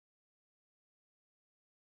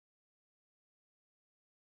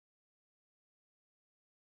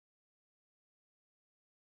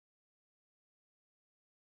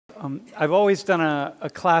I've always done a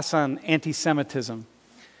class on anti-Semitism.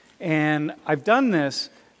 And I've done this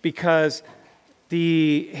because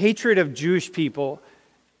the hatred of Jewish people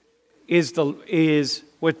is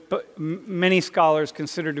what many scholars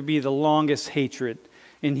consider to be the longest hatred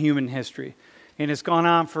in human history. And it's gone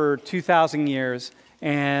on for 2,000 years,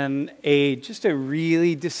 and just a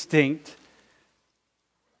really distinct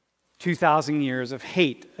 2,000 years of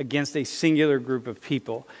hate against a singular group of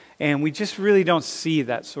people. And we just really don't see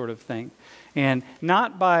that sort of thing. And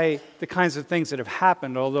not by the kinds of things that have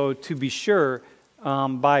happened, although to be sure,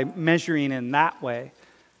 by measuring in that way,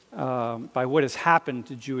 by what has happened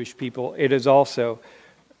to Jewish people, it is also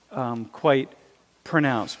quite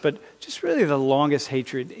pronounced. But just really the longest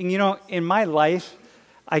hatred. And in my life,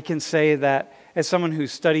 I can say that as someone who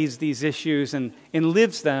studies these issues and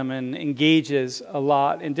lives them and engages a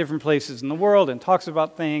lot in different places in the world and talks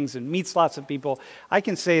about things and meets lots of people, I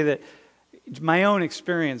can say that my own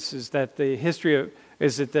experience is that the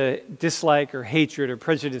dislike or hatred or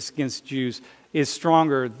prejudice against Jews is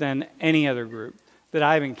stronger than any other group that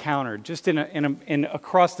I've encountered, just in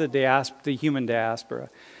across the human diaspora.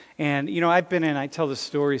 And I tell the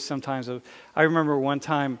story sometimes I remember one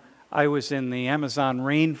time I was in the Amazon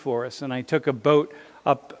rainforest, and I took a boat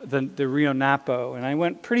up the Rio Napo, and I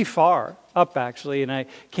went pretty far up, actually, and I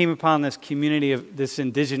came upon this community this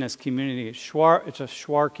indigenous community. Shuar, it's a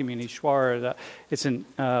Shuar community. Shuar, it's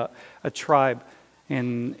a tribe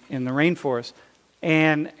in the rainforest,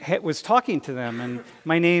 and was talking to them, and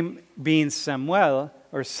my name being Samuel,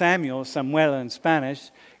 or Samuel in Spanish,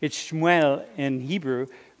 it's Shmuel in Hebrew,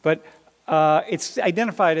 but it's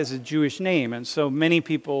identified as a Jewish name, and so many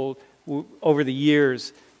people over the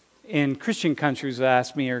years in Christian countries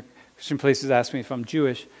ask me, or Christian places ask me if I'm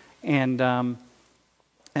Jewish, and I'm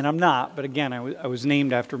not. But again, I was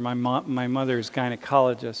named after my mother's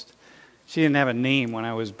gynecologist. She didn't have a name when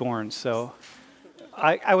I was born, so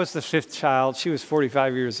I was the fifth child. She was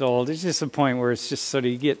 45 years old. It's just a point where it's just sort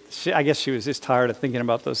of I guess she was just tired of thinking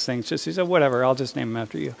about those things. She said, whatever, I'll just name him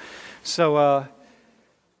after you. So.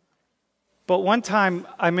 But one time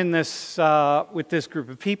I'm in this with this group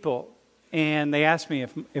of people, and they asked me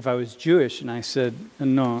if I was Jewish, and I said,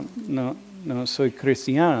 no, soy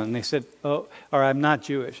cristiano. And they said, or I'm not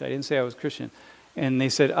Jewish. I didn't say I was Christian. And they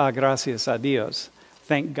said, gracias a Dios,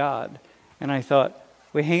 thank God. And I thought,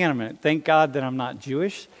 wait, hang on a minute, thank God that I'm not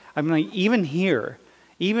Jewish? I'm like, even here,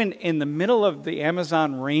 even in the middle of the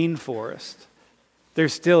Amazon rainforest,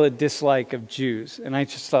 there's still a dislike of Jews. And I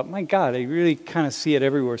just thought, my God, I really kind of see it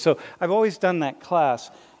everywhere. So I've always done that class.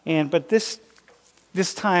 But this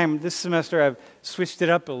semester, I've switched it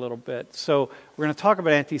up a little bit. So we're going to talk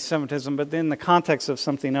about anti-Semitism, but in the context of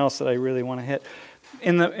something else that I really want to hit.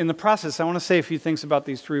 In the process, I want to say a few things about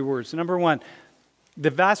these three words. Number one, the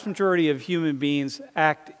vast majority of human beings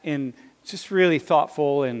act in just really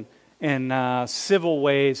thoughtful and civil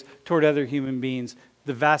ways toward other human beings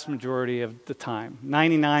the vast majority of the time.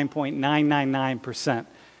 99.999%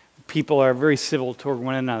 people are very civil toward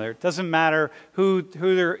one another. It doesn't matter who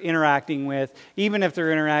they're interacting with, even if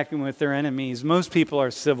they're interacting with their enemies. Most people are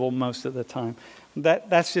civil most of the time.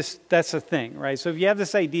 That's a thing, right? So if you have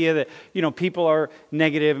this idea that people are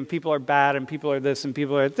negative and people are bad and people are this and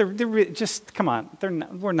people are they're just come on,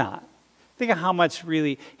 we're not. Think of how much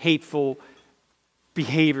really hateful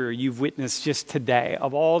behavior you've witnessed just today,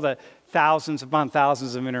 of all the thousands upon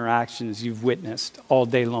thousands of interactions you've witnessed all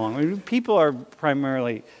day long. I mean, people are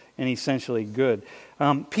primarily and essentially good.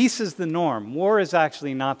 Peace is the norm. War is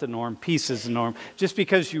actually not the norm. Peace is the norm. Just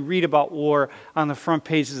because you read about war on the front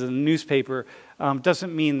pages of the newspaper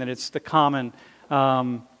doesn't mean that it's the common.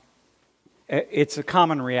 It's a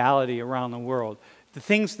common reality around the world. The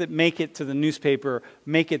things that make it to the newspaper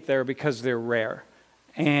make it there because they're rare,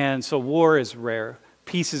 and so war is rare.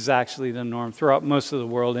 Peace is actually the norm throughout most of the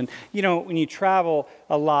world. And, when you travel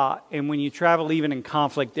a lot, and when you travel even in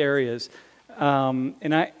conflict areas,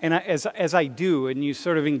 as I do, and you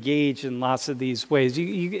sort of engage in lots of these ways,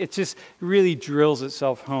 it just really drills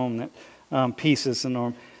itself home that peace is the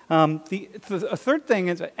norm. The third thing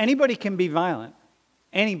is anybody can be violent.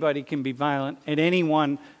 Anybody can be violent at any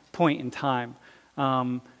one point in time.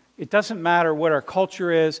 It doesn't matter what our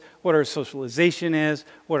culture is, what our socialization is,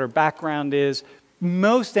 what our background is.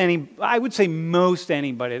 I would say most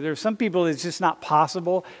anybody. There are some people it's just not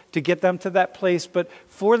possible to get them to that place, but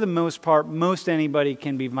for the most part, most anybody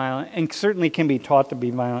can be violent and certainly can be taught to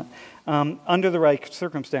be violent under the right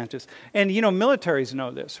circumstances. And militaries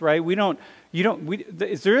know this, right?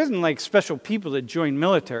 There isn't like special people that join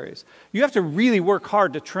militaries. You have to really work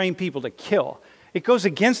hard to train people to kill. It goes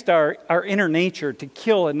against our inner nature to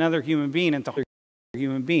kill another human being and to harm another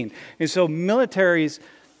human being. And so militaries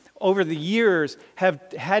over the years, have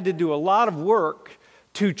had to do a lot of work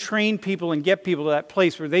to train people and get people to that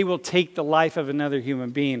place where they will take the life of another human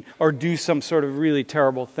being or do some sort of really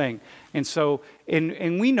terrible thing. And so,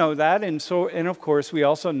 and we know that, and of course we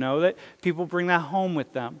also know that people bring that home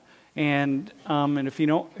with them. And if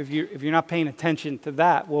you're not paying attention to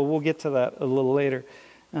that, well, we'll get to that a little later.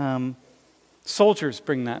 Soldiers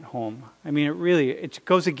bring that home. I mean, it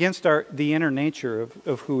goes against the inner nature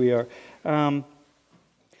of who we are.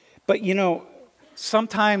 But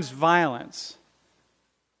sometimes violence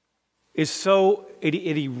is it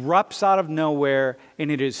erupts out of nowhere,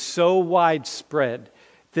 and it is so widespread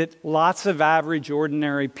that lots of average,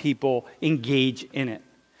 ordinary people engage in it.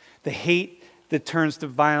 The hate that turns to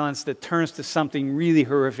violence, that turns to something really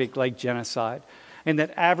horrific like genocide, and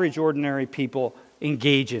that average, ordinary people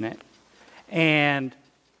engage in it. And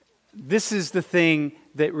this is the thing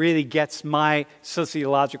that really gets my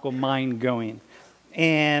sociological mind going.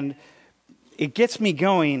 And it gets me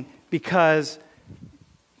going because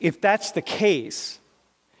if that's the case,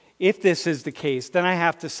 if this is the case, then I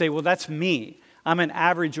have to say, well, that's me. I'm an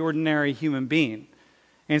average, ordinary human being.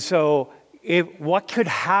 And so what could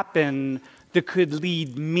happen that could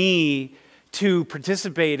lead me to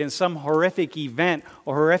participate in some horrific event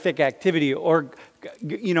or horrific activity or,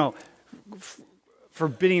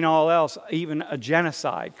 forbidding all else, even a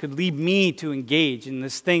genocide, could lead me to engage in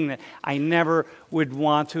this thing that I never would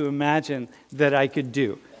want to imagine that I could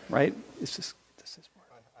do, right? This is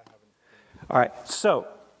all right, so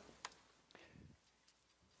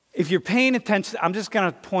if you're paying attention, I'm just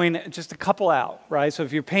going to point just a couple out, right? So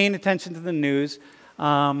if you're paying attention to the news,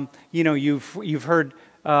 you've heard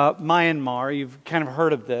Myanmar, you've kind of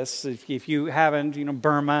heard of this. If you haven't,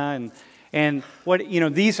 Burma and what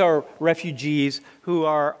these are refugees who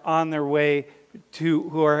are on their way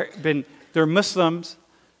to they're Muslims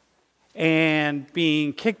and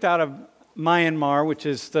being kicked out of Myanmar, which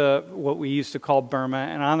is what we used to call Burma,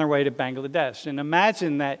 and on their way to Bangladesh. And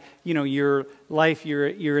imagine that, your life,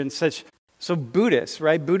 you're in such... So Buddhists,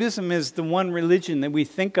 right? Buddhism is the one religion that we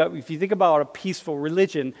think of. If you think about a peaceful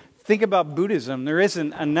religion, think about Buddhism. There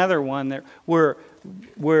isn't another one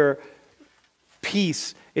where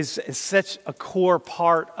peace is such a core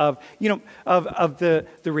part of the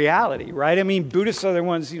reality, right? I mean, Buddhists are the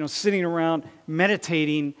ones, sitting around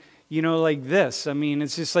meditating, like this. I mean,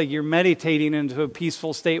 it's just like you're meditating into a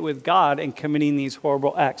peaceful state with God and committing these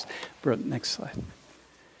horrible acts. Next slide.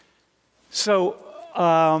 So,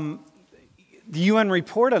 the UN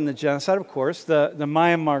report on the genocide, of course, the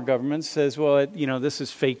Myanmar government says, well, this is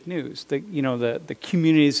fake news. The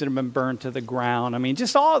communities that have been burned to the ground. I mean,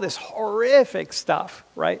 just all this horrific stuff,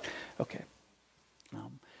 right? Okay.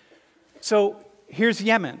 So here's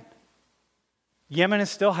Yemen. Yemen is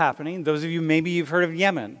still happening. Those of you, maybe you've heard of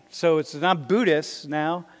Yemen. So it's not Buddhists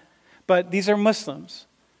now, but these are Muslims.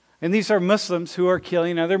 And these are Muslims who are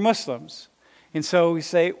killing other Muslims. And so we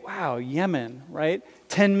say, wow, Yemen, right?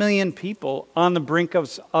 10 million people on the brink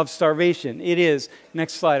of starvation. It is,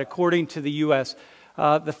 next slide, according to the U.S.,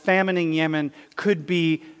 the famine in Yemen could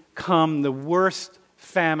become the worst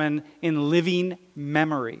famine in living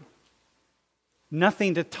memory.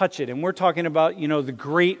 Nothing to touch it. And we're talking about, the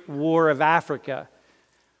Great War of Africa.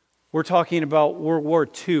 We're talking about World War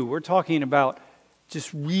II. We're talking about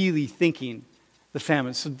just really thinking the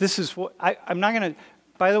famine. So this is what, I'm not going to,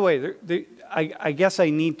 by the way, I guess I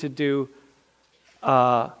need to do,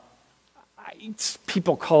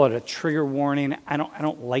 people call it a trigger warning. I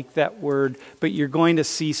don't like that word, but you're going to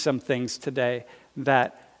see some things today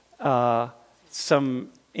that, some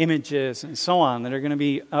images and so on that are going to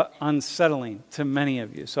be unsettling to many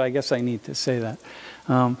of you. So I guess I need to say that.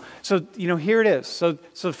 So here it is. So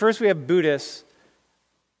first we have Buddhists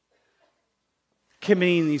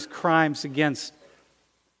committing these crimes against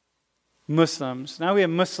Muslims. Now we have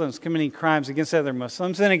Muslims committing crimes against other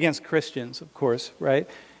Muslims and against Christians, of course, right?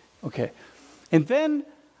 Okay. And then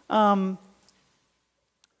when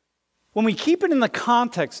we keep it in the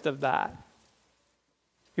context of that,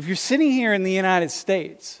 if you're sitting here in the United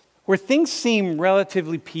States, where things seem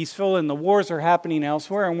relatively peaceful and the wars are happening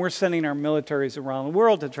elsewhere and we're sending our militaries around the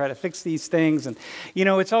world to try to fix these things, and,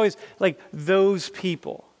 it's always like those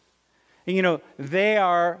people. And, they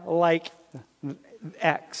are like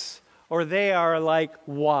X, or they are like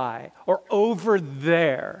Y, or over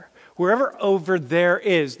there. Wherever over there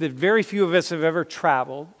is, that very few of us have ever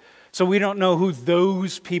traveled, so we don't know who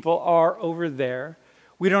those people are over there.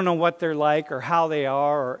 We don't know what they're like or how they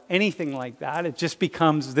are or anything like that. It just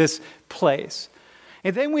becomes this place.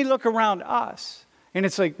 And then we look around us, and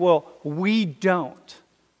it's like, well, we don't.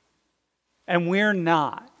 And we're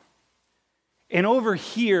not. And over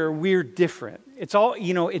here, we're different. It's all,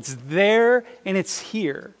 it's there and it's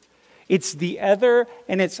here. It's the other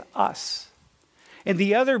and it's us. And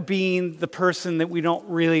the other being the person that we don't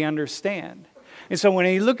really understand. And so when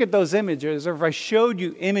you look at those images, or if I showed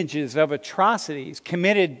you images of atrocities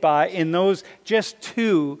committed in those just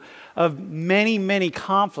two of many, many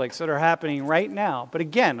conflicts that are happening right now, but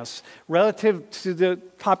again, relative to the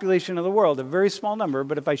population of the world, a very small number,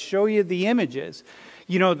 but if I show you the images,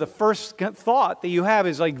 the first thought that you have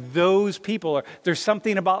is like those people, there's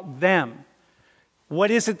something about them.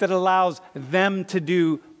 What is it that allows them to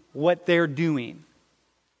do what they're doing?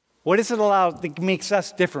 What does it allow that makes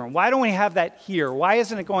us different? Why don't we have that here? Why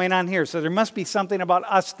isn't it going on here? So there must be something about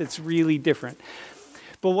us that's really different.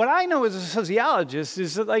 But what I know as a sociologist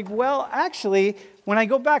is that, actually, when I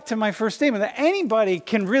go back to my first statement, that anybody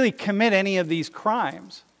can really commit any of these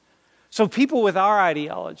crimes. So people with our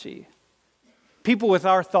ideology, people with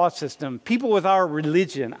our thought system, people with our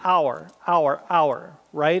religion, our,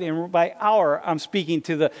 right? And by our, I'm speaking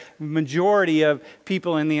to the majority of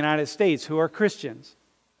people in the United States who are Christians,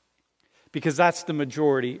 because that's the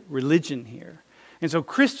majority religion here. And so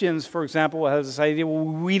Christians, for example, have this idea, well,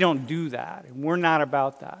 we don't do that, and we're not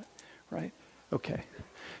about that, right? Okay.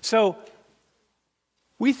 So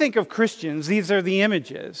we think of Christians, these are the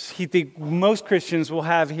images most Christians will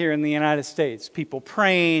have here in the United States. People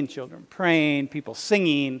praying, children praying, people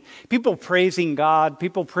singing, people praising God,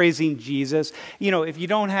 people praising Jesus. If you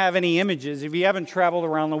don't have any images, if you haven't traveled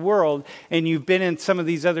around the world and you've been in some of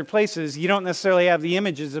these other places, you don't necessarily have the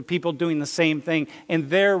images of people doing the same thing in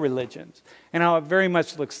their religions and how it very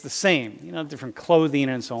much looks the same, different clothing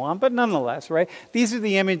and so on. But nonetheless, right, these are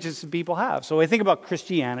the images that people have. So I think about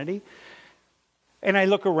Christianity. And I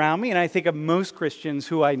look around me and I think of most Christians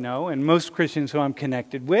who I know and most Christians who I'm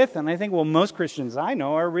connected with. And I think, well, most Christians I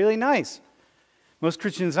know are really nice. Most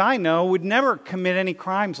Christians I know would never commit any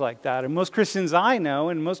crimes like that. And most Christians I know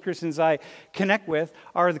and most Christians I connect with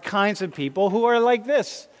are the kinds of people who are like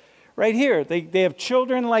this, right here. They have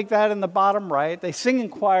children like that in the bottom right. They sing in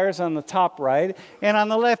choirs on the top right. And on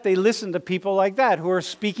the left, they listen to people like that who are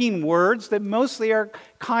speaking words that mostly are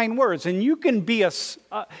kind words. And you can be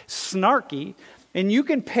snarky, and you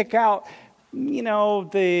can pick out,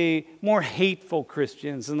 the more hateful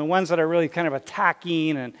Christians and the ones that are really kind of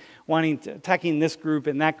attacking and attacking this group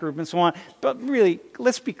and that group and so on. But really,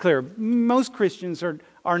 let's be clear, most Christians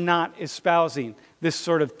are not espousing this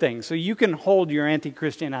sort of thing. So you can hold your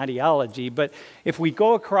anti-Christian ideology, but if we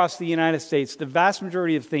go across the United States, the vast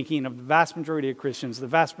majority of thinking of the vast majority of Christians, the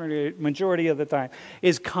vast majority of the time,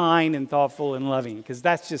 is kind and thoughtful and loving, because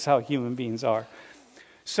that's just how human beings are.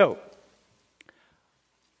 So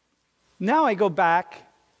now I go back,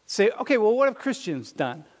 say, okay, well, what have Christians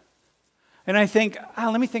done? And I think,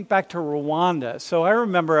 let me think back to Rwanda. So I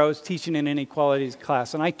remember I was teaching an inequalities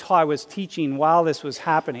class, and I was teaching while this was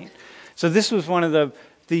happening. So this was one of a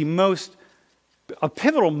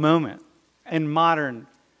pivotal moment in modern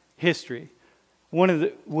history. One of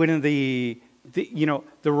the Rwanda,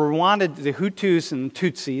 the Hutus and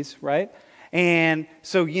Tutsis, right? And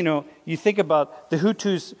so, you think about the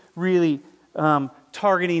Hutus really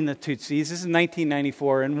targeting the Tutsis. This is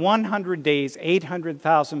 1994. In 100 days,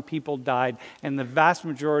 800,000 people died, and the vast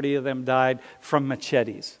majority of them died from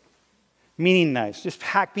machetes. Meaning knives, just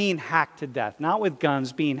being hacked to death. Not with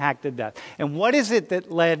guns, being hacked to death. And what is it that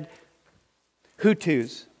led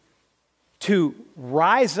Hutus to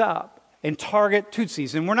rise up and target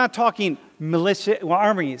Tutsis? And we're not talking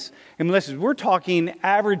armies and militias. We're talking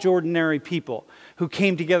average, ordinary people who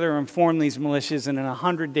came together and formed these militias and in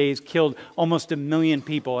 100 days killed almost 1 million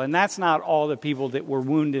people. And that's not all the people that were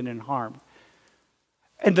wounded and harmed.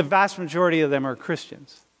 And the vast majority of them are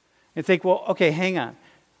Christians. And think, well, okay, hang on.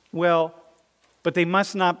 Well, but they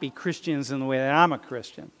must not be Christians in the way that I'm a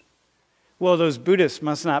Christian. Well, those Buddhists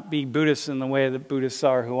must not be Buddhists in the way that Buddhists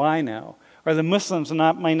are who I know. Or the Muslims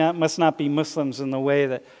must not be Muslims in the way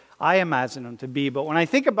that I imagine them to be. But when I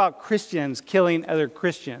think about Christians killing other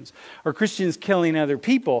Christians or Christians killing other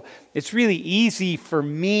people, it's really easy for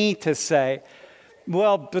me to say,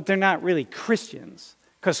 well, but they're not really Christians,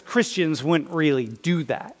 because Christians wouldn't really do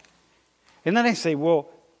that. And then I say, well,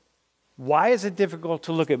 why is it difficult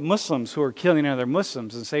to look at Muslims who are killing other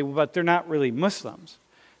Muslims and say, well, but they're not really Muslims?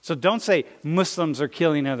 So don't say Muslims are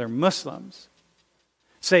killing other Muslims.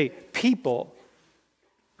 Say people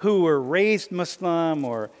who were raised Muslim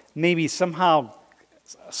or maybe somehow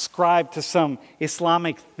ascribe to some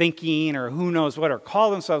Islamic thinking or who knows what, or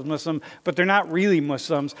call themselves Muslim, but they're not really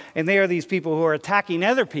Muslims, and they are these people who are attacking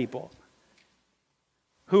other people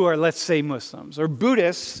who are, let's say, Muslims, or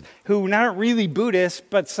Buddhists who are not really Buddhists,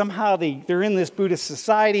 but somehow they're in this Buddhist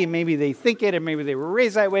society, and maybe they think it, and maybe they were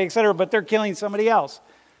raised that way, etc., but they're killing somebody else.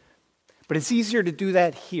 But it's easier to do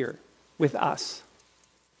that here with us,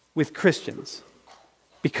 with Christians,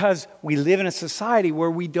 because we live in a society where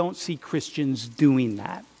we don't see Christians doing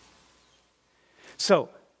that. So,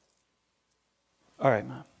 all right,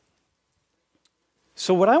 Mom.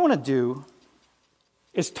 So what I want to do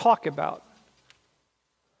is talk about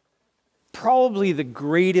probably the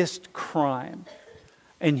greatest crime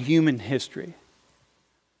in human history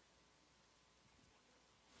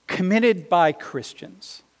committed by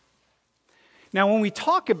Christians. Now, when we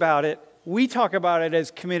talk about it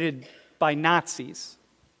as committed by Nazis,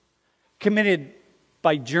 committed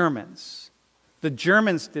by Germans. The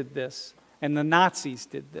Germans did this, and the Nazis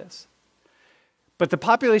did this. But the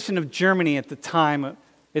population of Germany at the time,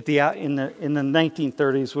 in the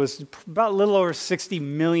 1930s, was about a little over 60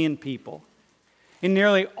 million people. And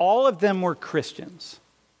nearly all of them were Christians.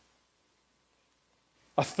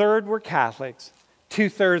 A third were Catholics,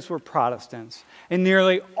 2/3 were Protestants, and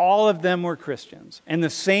nearly all of them were Christians. In the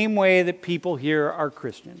same way that people here are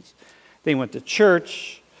Christians. They went to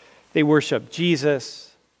church, they worshiped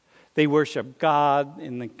Jesus, they worshiped God.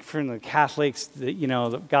 From the Catholics,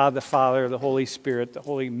 God the Father, the Holy Spirit, the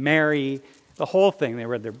Holy Mary, the whole thing. They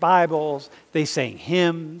read their Bibles, they sang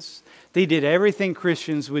hymns, they did everything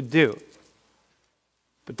Christians would do.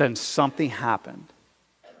 But then something happened.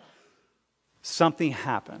 Something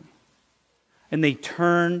happened. And they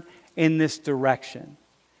turned in this direction.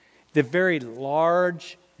 The very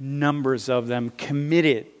large numbers of them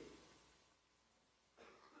committed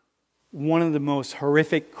one of the most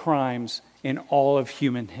horrific crimes in all of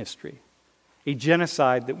human history. A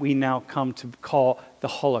genocide that we now come to call the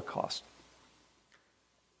Holocaust.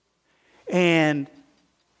 And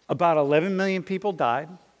about 11 million people died.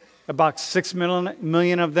 About 6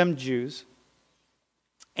 million of them Jews.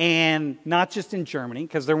 And not just in Germany,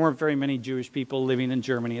 because there weren't very many Jewish people living in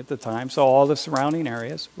Germany at the time, so all the surrounding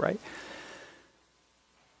areas, right?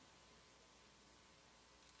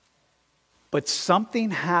 But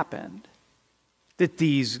something happened that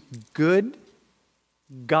these good,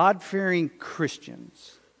 God-fearing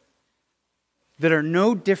Christians that are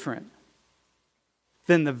no different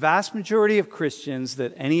than the vast majority of Christians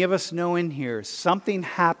that any of us know in here, something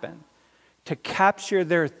happened to capture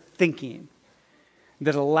their thinking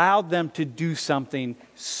that allowed them to do something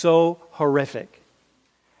so horrific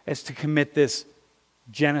as to commit this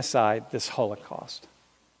genocide, this Holocaust.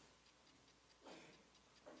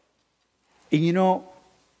 And you know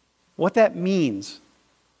what that means?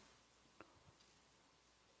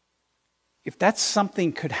 If that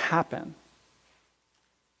something could happen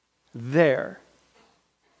there,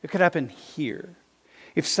 it could happen here.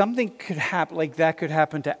 If something could happen like that could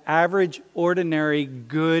happen to average, ordinary,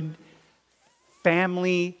 good,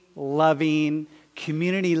 family-loving,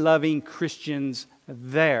 community-loving Christians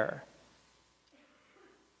there,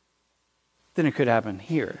 then it could happen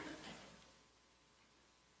here.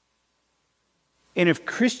 And if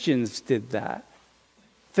Christians did that,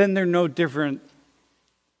 then they're no different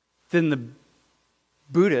than the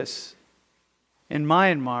Buddhists in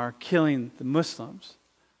Myanmar killing the Muslims.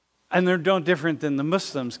 And they're no different than the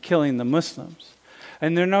Muslims killing the Muslims.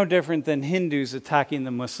 And they're no different than Hindus attacking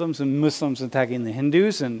the Muslims and Muslims attacking the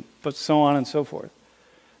Hindus, and but so on and so forth.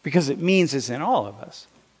 Because it means it's in all of us.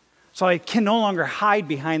 So I can no longer hide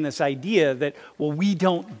behind this idea that, well, we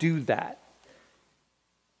don't do that.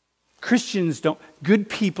 Christians don't, good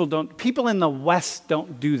people don't, people in the West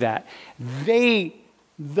don't do that.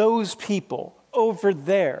 Those people over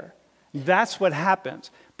there, that's what happens.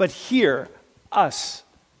 But here, us,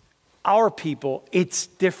 our people, it's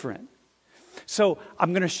different. So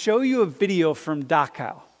I'm going to show you a video from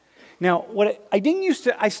Dachau. Now,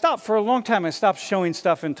 I stopped for a long time. I stopped showing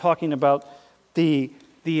stuff and talking about the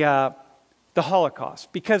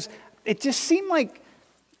Holocaust because it just seemed like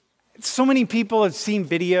so many people had seen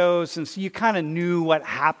videos and so you kind of knew what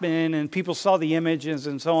happened and people saw the images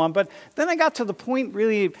and so on. But then I got to the point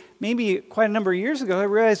really maybe quite a number of years ago, I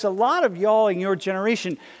realized a lot of y'all in your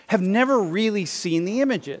generation have never really seen the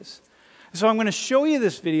images. So I'm going to show you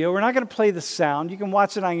this video. We're not going to play the sound. You can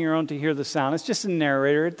watch it on your own to hear the sound. It's just a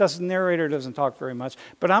narrator. Narrator doesn't talk very much.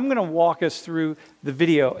 But I'm going to walk us through the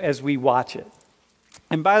video as we watch it.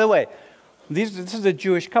 And by the way, this is a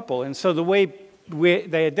Jewish couple. And so the way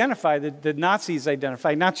they identify, the Nazis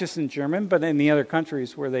identified, not just in Germany, but in the other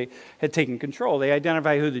countries where they had taken control, they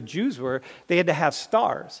identified who the Jews were. They had to have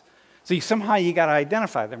stars. So somehow you got to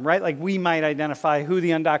identify them, right? Like we might identify who the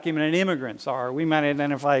undocumented immigrants are. We might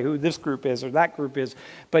identify who this group is or that group is.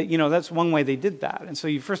 But, that's one way they did that. And so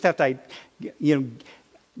you first have to,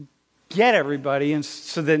 get everybody, and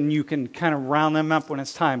so then you can kind of round them up when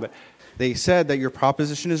it's time. But they said that your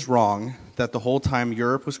proposition is wrong, that the whole time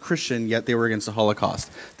Europe was Christian, yet they were against the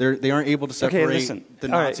Holocaust. They aren't able to separate the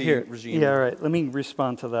Nazi regime. Yeah, all right. Let me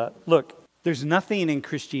respond to that. Look, there's nothing in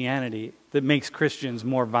Christianity that makes Christians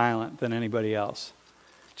more violent than anybody else.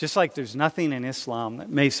 Just like there's nothing in Islam that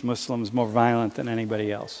makes Muslims more violent than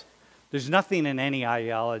anybody else. There's nothing in any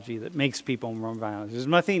ideology that makes people more violent. There's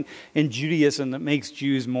nothing in Judaism that makes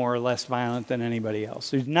Jews more or less violent than anybody else.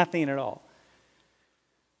 There's nothing at all.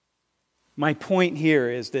 My point here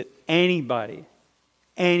is that anybody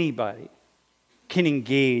can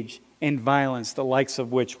engage in violence, the likes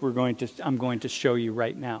of which I'm going to show you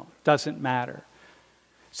right now. Doesn't matter.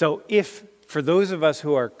 So if, for those of us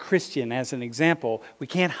who are Christian, as an example, we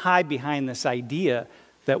can't hide behind this idea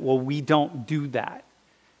that, well, we don't do that,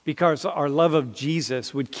 because our love of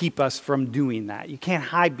Jesus would keep us from doing that. You can't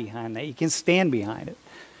hide behind that. You can stand behind it.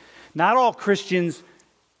 Not all Christians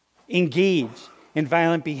engage in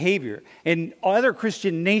violent behavior. And other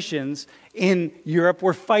Christian nations in Europe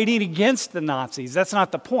were fighting against the Nazis. That's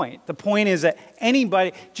not the point. The point is that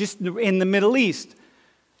anybody, just in the Middle East,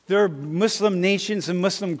 there are Muslim nations and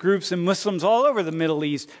Muslim groups and Muslims all over the Middle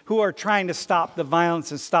East who are trying to stop the violence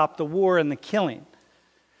and stop the war and the killing.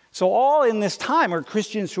 So all in this time are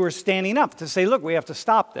Christians who are standing up to say, look, we have to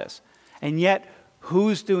stop this. And yet,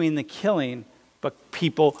 who's doing the killing but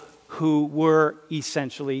people who were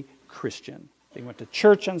essentially Christian? They went to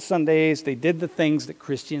church on Sundays. They did the things that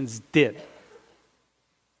Christians did.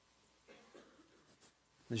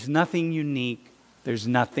 There's nothing unique. There's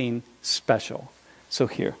nothing special. So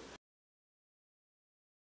here.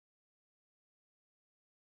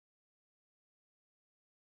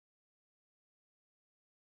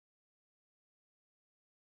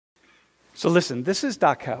 So listen, this is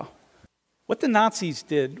Dachau. What the Nazis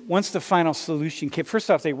did, once the final solution came, first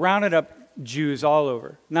off, they rounded up Jews all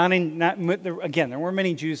over. Again, there were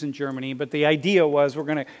many Jews in Germany, but the idea was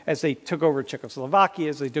as they took over Czechoslovakia,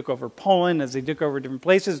 as they took over Poland, as they took over different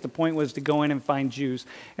places, the point was to go in and find Jews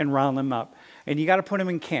and round them up. And you got to put them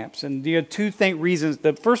in camps. And you had two reasons.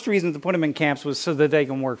 The first reason to put them in camps was so that they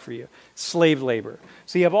can work for you. Slave labor.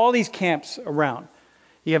 So you have all these camps around.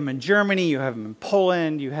 You have them in Germany, you have them in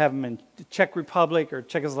Poland, you have them in the Czech Republic or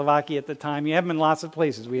Czechoslovakia at the time. You have them in lots of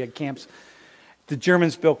places. We had camps. The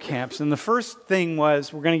Germans built camps. And the first thing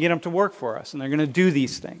was, we're going to get them to work for us. And they're going to do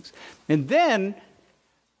these things. And then,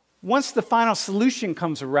 once the final solution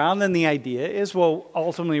comes around, then the idea is, well,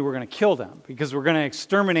 ultimately we're going to kill them because we're going to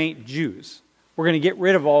exterminate Jews. We're going to get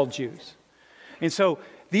rid of all Jews. And so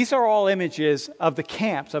these are all images of the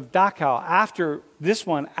camps of Dachau after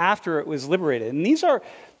it was liberated. And these are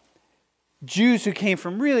Jews who came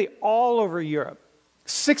from really all over Europe.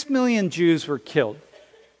 6 million Jews were killed.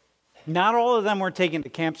 Not all of them were taken to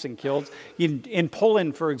camps and killed. In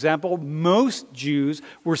Poland, for example, most Jews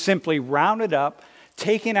were simply rounded up,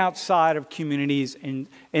 taken outside of communities,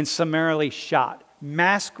 and summarily shot.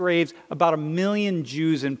 Mass graves, about 1 million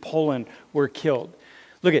Jews in Poland were killed.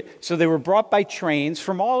 So they were brought by trains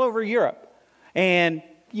from all over Europe. And,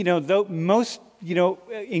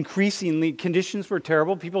 increasingly, conditions were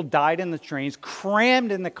terrible. People died in the trains,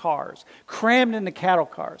 crammed in the cars, crammed in the cattle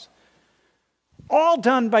cars. All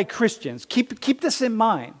done by Christians. Keep this in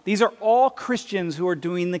mind. These are all Christians who are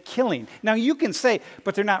doing the killing. Now you can say,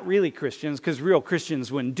 but they're not really Christians because real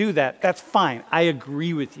Christians wouldn't do that. That's fine. I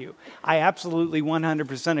agree with you. I absolutely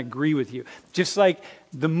 100% agree with you. Just like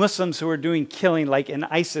the Muslims who are doing killing, like in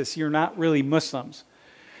ISIS, you're not really Muslims.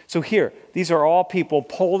 So here, these are all people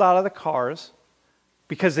pulled out of the cars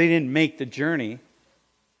because they didn't make the journey,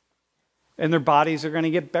 and their bodies are going to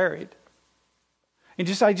get buried. And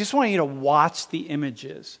I just want you to watch the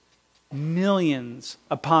images. Millions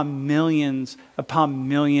upon millions upon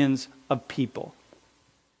millions of people.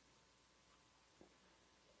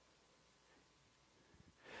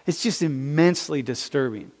 It's just immensely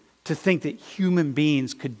disturbing to think that human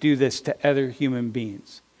beings could do this to other human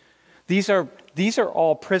beings. These are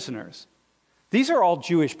all prisoners. These are all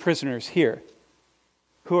Jewish prisoners here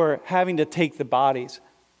who are having to take the bodies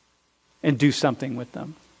and do something with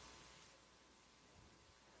them.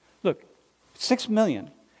 Look, 6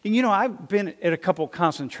 million. And I've been at a couple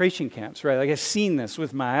concentration camps, right? Like I've seen this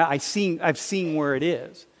with my eyes. I've seen where it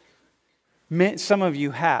is. Some of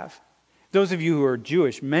you have. Those of you who are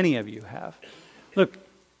Jewish, many of you have. Look,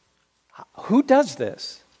 who does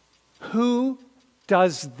this? Who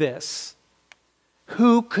does this?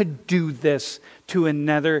 Who could do this to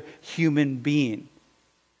another human being?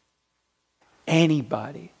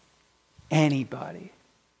 Anybody. Anybody.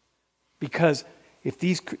 Because if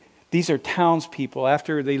these are townspeople,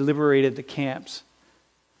 after they liberated the camps,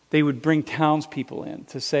 they would bring townspeople in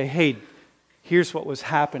to say, hey, here's what was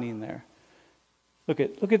happening there. Look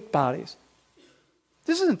at bodies.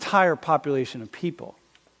 This is an entire population of people.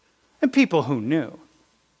 And people who knew.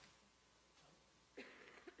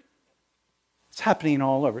 It's happening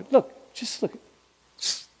all over. Just look.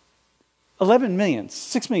 11 million,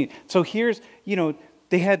 6 million. So here's,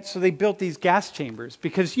 they built these gas chambers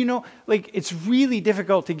because, it's really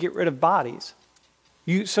difficult to get rid of bodies.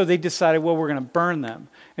 So they decided, well, we're going to burn them.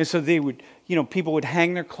 And so they would, people would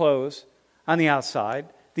hang their clothes on the outside.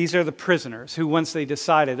 These are the prisoners who, once they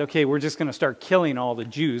decided, okay, we're just going to start killing all the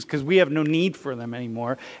Jews because we have no need for them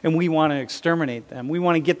anymore and we want to exterminate them. We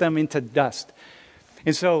want to get them into dust.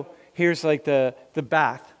 And so here's like the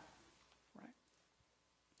bath.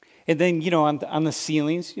 And then, on the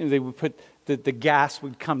ceilings, they would put the gas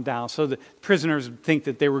would come down. So the prisoners would think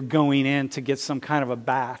that they were going in to get some kind of a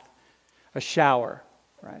bath, a shower,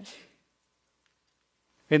 right?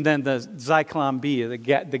 And then the Zyklon B, the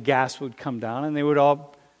gas would come down and they would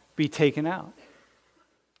all be taken out.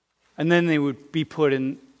 And then they would be put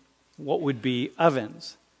in what would be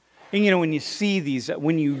ovens. And when you see these,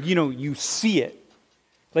 when you see it,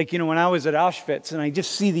 like, when I was at Auschwitz and I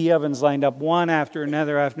just see the ovens lined up one after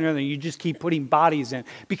another, you just keep putting bodies in.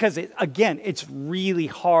 Because, it's really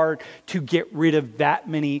hard to get rid of that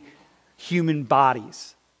many human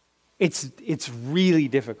bodies. It's really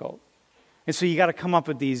difficult. And so you got to come up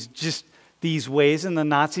with these ways, and the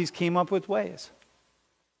Nazis came up with ways.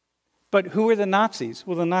 But who were the Nazis?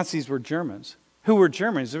 Well, the Nazis were Germans. Who were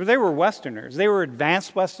Germans? They were Westerners. They were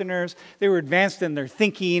advanced Westerners. They were advanced in their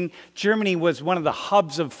thinking. Germany was one of the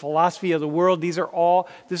hubs of philosophy of the world.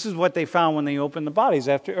 This is what they found when they opened the bodies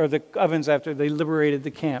the ovens after they liberated the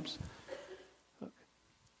camps. Look.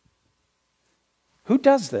 Who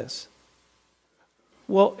does this?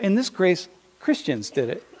 Well, in this case, Christians did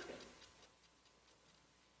it.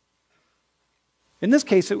 In this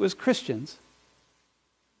case, it was Christians.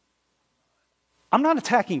 I'm not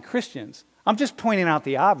attacking Christians. I'm just pointing out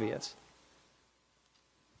the obvious.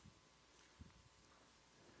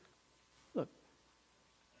 Look.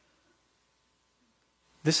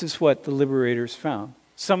 This is what the liberators found.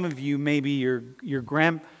 Some of you, maybe your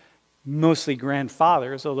mostly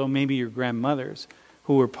grandfathers, although maybe your grandmothers,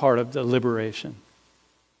 who were part of the liberation.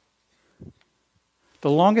 The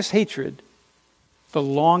longest hatred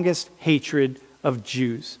of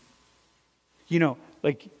Jews.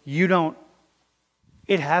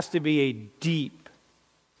 It has to be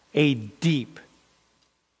a deep,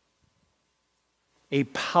 a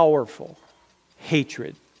powerful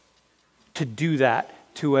hatred to do that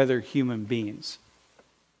to other human beings.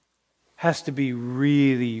 Has to be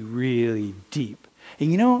really, really deep.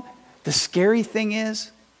 And the scary thing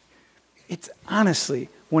is, it's honestly,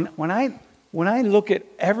 when I look at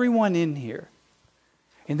everyone in here,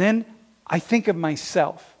 and then I think of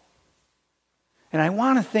myself, and I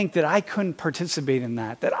want to think that I couldn't participate in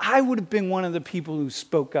that I would have been one of the people who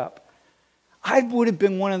spoke up. I would have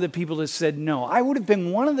been one of the people that said no. I would have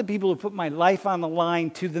been one of the people who put my life on the line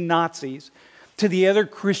to the Nazis, to the other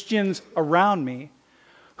Christians around me,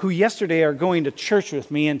 who yesterday are going to church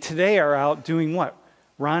with me and today are out doing what?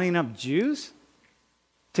 Rounding up Jews?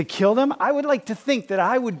 To kill them? I would like to think that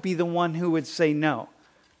I would be the one who would say no.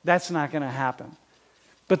 That's not going to happen.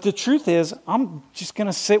 But the truth is, I'm just going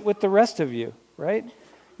to sit with the rest of you. Right?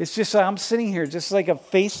 It's just I'm sitting here just like a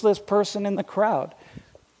faceless person in the crowd.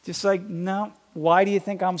 Just like, no, why do you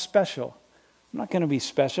think I'm special? I'm not going to be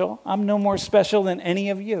special. I'm no more special than any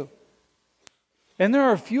of you. And there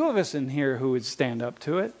are a few of us in here who would stand up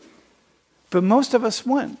to it. But most of us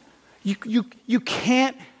wouldn't. You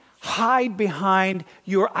can't hide behind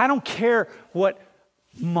I don't care what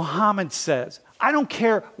Muhammad says. I don't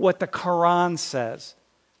care what the Quran says.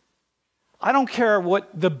 I don't care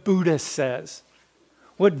what the Buddha says,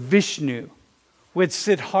 what Vishnu, what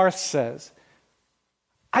Siddhartha says.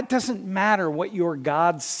 It doesn't matter what your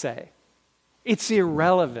gods say. It's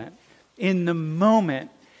irrelevant. In the moment,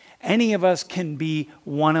 any of us can be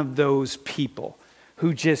one of those people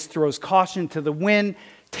who just throws caution to the wind,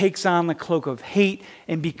 takes on the cloak of hate,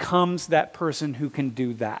 and becomes that person who can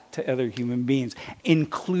do that to other human beings,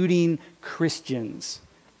 including Christians.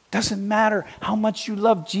 Doesn't matter how much you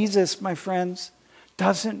love Jesus, my friends.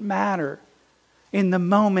 Doesn't matter. In the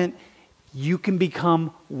moment, you can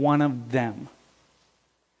become one of them.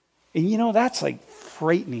 And that's like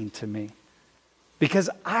frightening to me. Because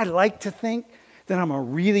I like to think that I'm a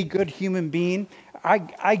really good human being.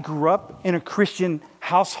 I grew up in a Christian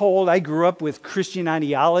household. I grew up with Christian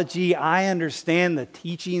ideology. I understand the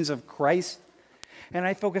teachings of Christ. And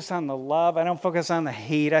I focus on the love. I don't focus on the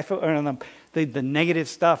hate. I focus on the negative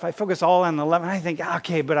stuff. I focus all on the love. And I think,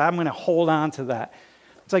 okay, but I'm going to hold on to that.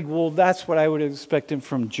 It's like, well, that's what I would expect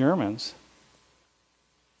from Germans.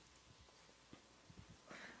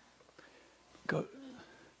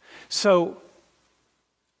 So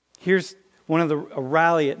here's a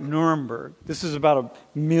rally at Nuremberg. This is about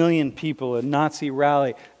 1 million people, a Nazi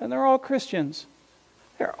rally, and they're all Christians.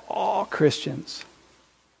 They're all Christians.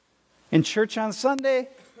 In church on Sunday,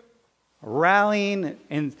 rallying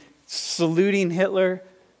and saluting Hitler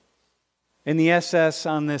and the SS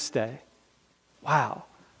on this day. Wow,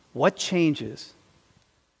 what changes?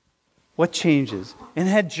 What changes? And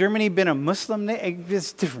had Germany been a Muslim,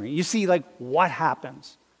 it's different. You see, like, what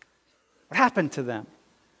happens? What happened to them?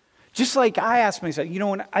 Just like I asked myself,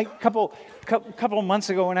 when a couple of months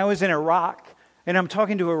ago when I was in Iraq, and I'm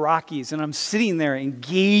talking to Iraqis, and I'm sitting there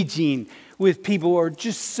engaging with people who are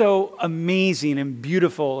just so amazing and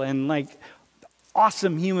beautiful and like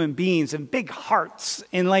awesome human beings and big hearts,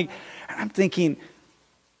 and I'm thinking,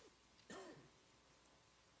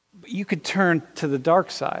 you could turn to the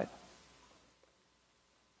dark side,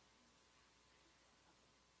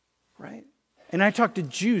 right? And I talked to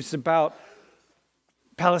Jews about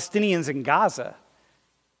Palestinians in Gaza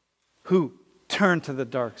who turned to the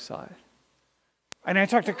dark side. And I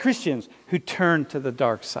talked to Christians who turned to the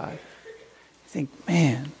dark side. I think,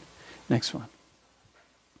 man, next one.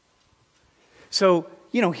 So,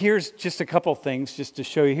 here's just a couple things just to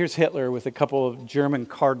show you. Here's Hitler with a couple of German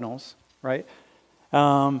cardinals, right?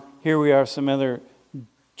 Here we are, some other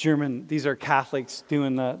German, these are Catholics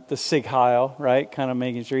doing the Sig Heil, right? Kind of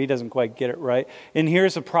making sure he doesn't quite get it right. And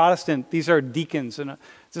here's a Protestant, these are deacons, and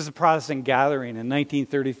this is a Protestant gathering in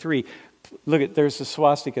 1933. Look, there's the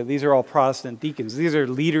swastika. These are all Protestant deacons. These are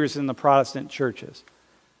leaders in the Protestant churches.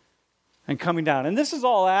 And coming down. And this is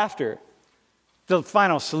all after the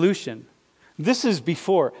final solution. This is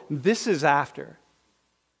before. This is after.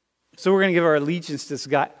 So we're going to give our allegiance to this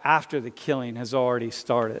guy after the killing has already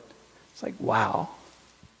started. It's like, wow.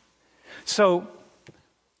 So,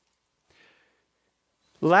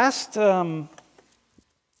 last I've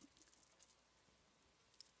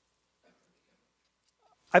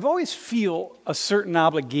always feel a certain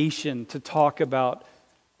obligation to talk about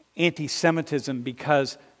anti-Semitism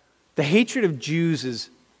because the hatred of Jews is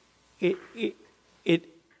it's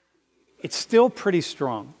still pretty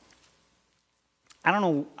strong. I don't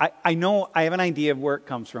know. I know I have an idea of where it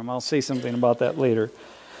comes from. I'll say something about that later.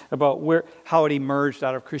 About how it emerged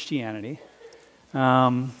out of Christianity.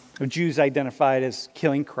 Jews identified as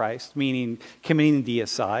killing Christ, meaning committing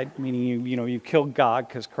deicide, meaning you kill God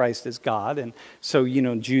because Christ is God, and so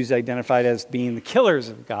Jews identified as being the killers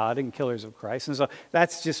of God and killers of Christ, and so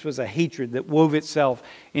that just was a hatred that wove itself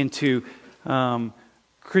into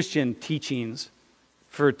Christian teachings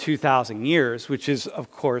for 2,000 years, which is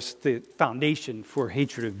of course the foundation for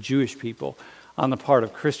hatred of Jewish people on the part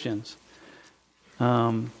of Christians.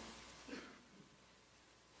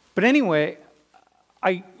 But anyway,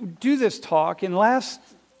 I do this talk, and last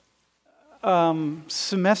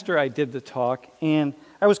semester I did the talk, and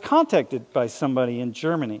I was contacted by somebody in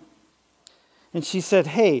Germany. And she said,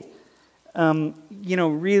 hey,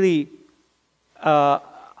 really,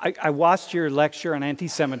 I watched your lecture on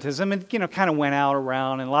anti-Semitism, and, kind of went out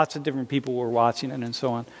around, and lots of different people were watching it and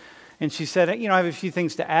so on. And she said, I have a few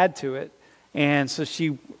things to add to it. And so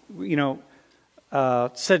she,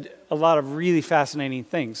 said a lot of really fascinating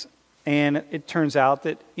things. And it turns out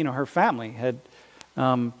that, her family had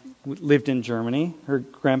lived in Germany, her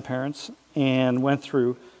grandparents, and went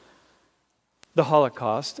through the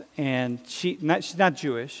Holocaust. And she's not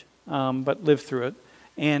Jewish, but lived through it.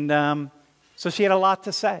 And so she had a lot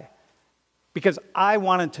to say. Because I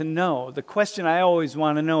wanted to know, the question I always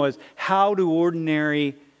want to know is, how do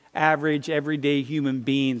ordinary, average, everyday human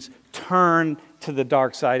beings turn to the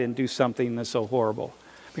dark side and do something that's so horrible?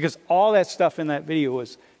 Because all that stuff in that video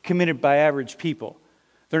was committed by average people.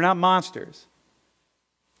 They're not monsters.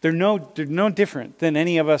 They're no different than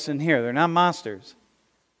any of us in here. They're not monsters.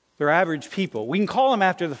 They're average people. We can call them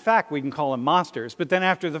after the fact, we can call them monsters, but then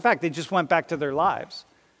after the fact, they just went back to their lives.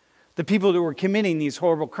 The people that were committing these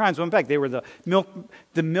horrible crimes went back. They were the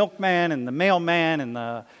milkman and the mailman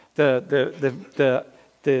and the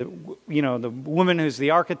woman who's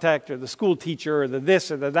the architect or the school teacher or the this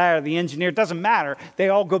or the that or the engineer. It doesn't matter. They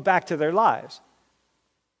all go back to their lives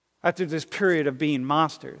after this period of being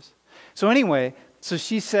monsters. So anyway, So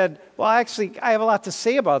she said, well, actually, I have a lot to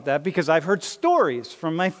say about that because I've heard stories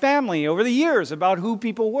from my family over the years about who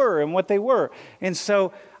people were and what they were. And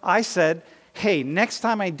so I said, hey, next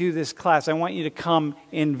time I do this class, I want you to come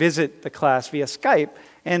and visit the class via Skype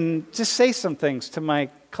and just say some things to my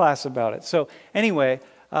class about it. So anyway,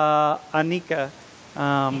 Annika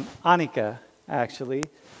actually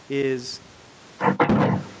is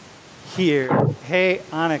here. Hey,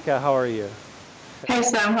 Annika, how are you? Hey,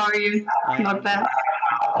 Sam, how are you? Not bad.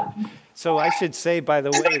 So I should say, by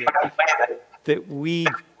the way, that we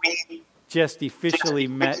just officially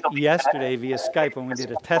met yesterday via Skype when we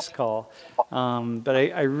did a test call. But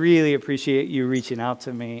I really appreciate you reaching out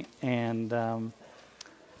to me. And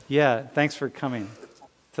yeah, thanks for coming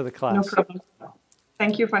to the class. No problem.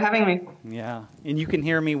 Thank you for having me. Yeah, and you can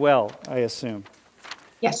hear me well, I assume.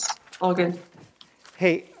 Yes, all good.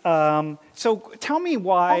 Hey, so tell me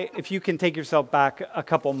why, if you can take yourself back a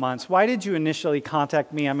couple months, why did you initially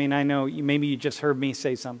contact me? I mean, I know maybe you just heard me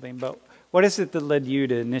say something, but what is it that led you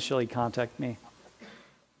to initially contact me?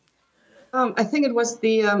 I think it was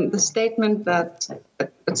the statement that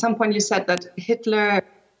at some point you said that Hitler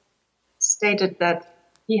stated that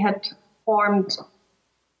he had formed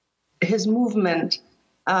his movement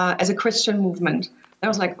as a Christian movement. I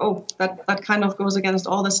was like, oh, that kind of goes against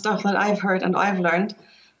all the stuff that I've heard and I've learned.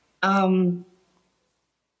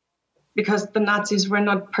 Because the Nazis were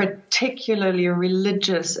not particularly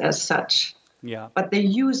religious as such. Yeah. But they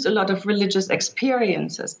used a lot of religious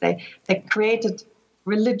experiences. They created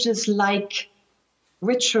religious-like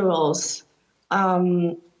rituals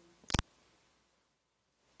and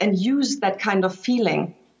used that kind of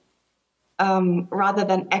feeling rather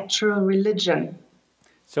than actual religion.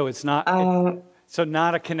 So it's not so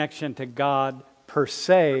not a connection to God per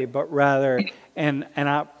se, but rather and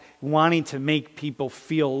wanting to make people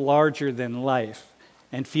feel larger than life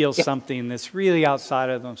and feel something that's really outside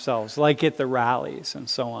of themselves, like at the rallies and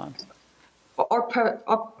so on. Or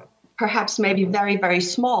perhaps maybe very, very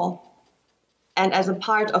small and as a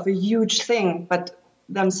part of a huge thing, but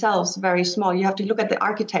themselves very small. You have to look at the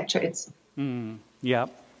architecture. It's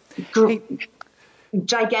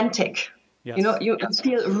gigantic. Yes. You know, you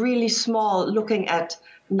feel really small looking at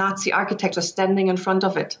Nazi architecture standing in front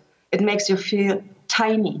of it. It makes you feel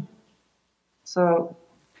tiny. So,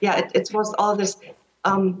 yeah, it was all this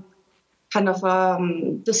kind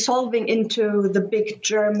of dissolving into the big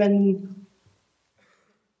German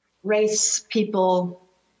race people.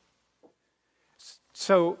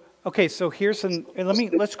 So, okay, so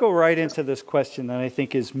let's go right into this question that I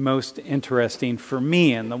think is most interesting for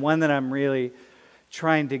me, and the one that I'm really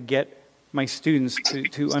trying to get my students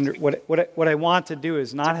to under what I want to do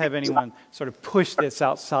is not have anyone sort of push this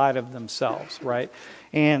outside of themselves, right?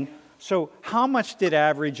 And so how much did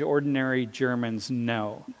average ordinary Germans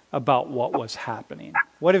know about what was happening?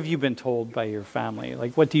 What have you been told by your family?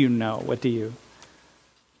 Like, what do you know? What do you?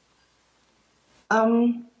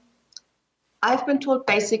 I've been told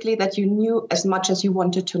basically that you knew as much as you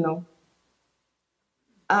wanted to know.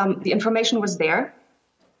 The information was there.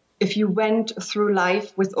 If you went through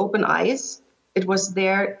life with open eyes, it was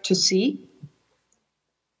there to see.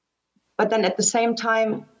 But then at the same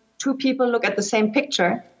time, two people look at the same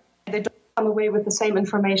picture, and they don't come away with the same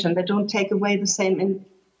information. They don't take away the same.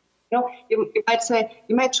 You might say,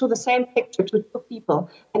 you might show the same picture to two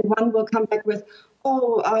people, and one will come back with,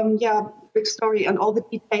 big story and all the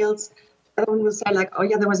details. The other one will say like, oh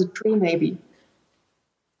yeah, there was a tree maybe.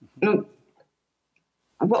 Mm-hmm.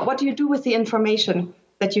 What do you do with the information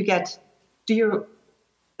that you get?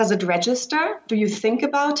 Does it register? Do you think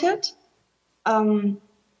about it? And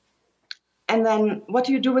then what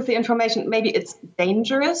do you do with the information? Maybe it's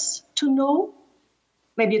dangerous to know.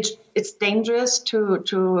 Maybe it's dangerous to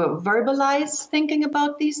verbalize thinking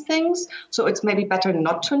about these things. So it's maybe better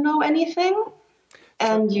not to know anything.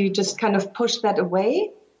 And you just kind of push that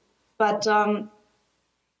away. But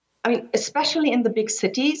especially in the big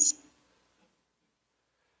cities,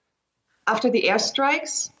 after the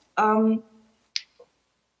airstrikes,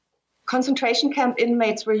 concentration camp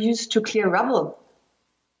inmates were used to clear rubble.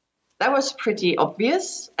 That was pretty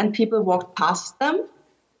obvious, and people walked past them.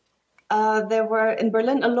 In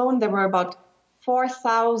Berlin alone, there were about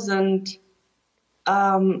 4,000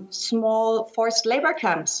 small forced labor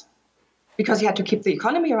camps because you had to keep the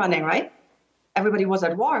economy running, right? Everybody was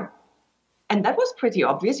at war. And that was pretty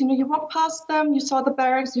obvious. You walked past them, you saw the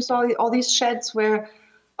barracks, you saw all these sheds where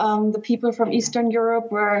the people from Eastern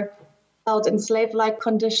Europe were held in slave-like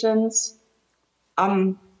conditions.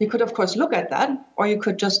 You could, of course, look at that, or you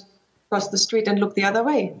could just cross the street and look the other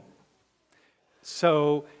way.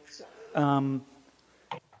 So,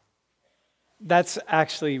 That's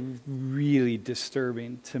actually really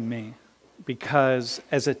disturbing to me, because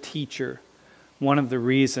as a teacher, one of the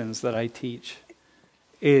reasons that I teach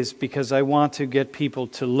is because I want to get people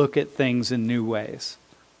to look at things in new ways.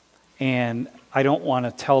 And I don't want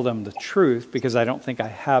to tell them the truth, because I don't think I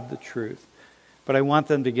have the truth. But I want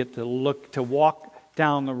them to get to walk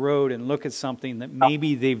down the road and look at something that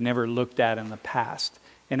maybe they've never looked at in the past,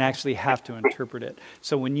 and actually have to interpret it.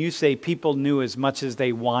 So when you say people knew as much as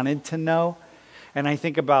they wanted to know, and I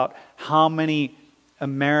think about how many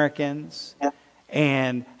Americans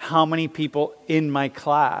and how many people in my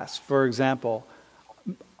class, for example,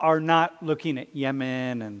 are not looking at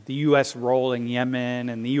Yemen and the U.S. role in Yemen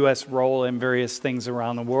and the U.S. role in various things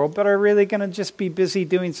around the world, but are really going to just be busy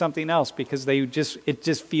doing something else because it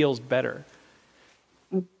just feels better.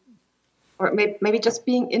 Or maybe just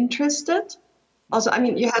being interested. Also, I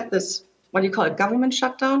mean, you had this, what do you call it, government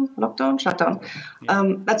shutdown, lockdown, shutdown.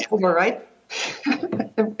 Yeah. That's over, right?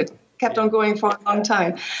 It kept on going for a long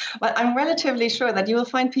time. But I'm relatively sure that you will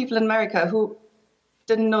find people in America who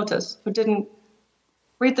didn't notice, who didn't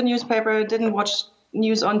read the newspaper, didn't watch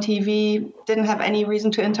news on TV, didn't have any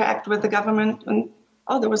reason to interact with the government. And,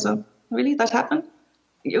 really, that happened?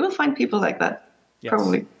 You will find people like that, yes.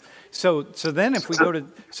 Probably. So then if we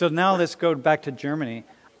so now let's go back to Germany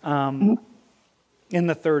in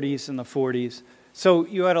the 30s and the 40s. So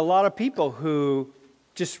you had a lot of people who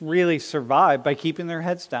just really survived by keeping their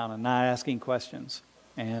heads down and not asking questions.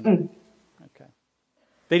 And okay,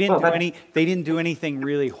 they didn't do anything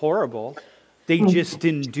really horrible. They just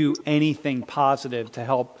didn't do anything positive to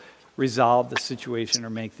help resolve the situation or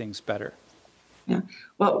make things better. Yeah.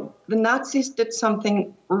 Well, the Nazis did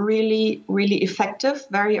something really, really effective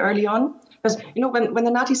very early on. Because, when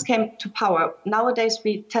the Nazis came to power, nowadays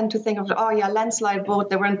we tend to think of, landslide vote,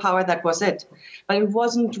 they were in power, that was it. But it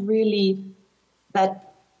wasn't really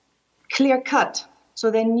that clear cut. So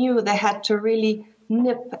they knew they had to really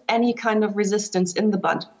nip any kind of resistance in the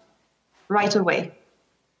bud right away.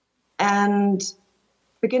 And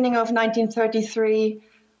beginning of 1933,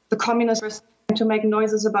 the communists were to make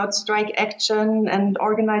noises about strike action and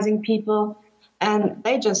organizing people. And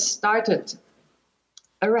they just started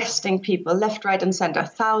arresting people left, right, and center,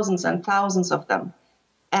 thousands and thousands of them.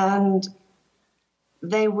 And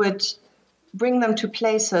they would bring them to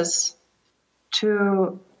places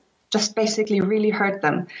to just basically really hurt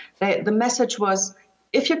them. The message was,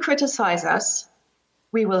 if you criticize us,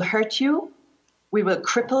 we will hurt you, we will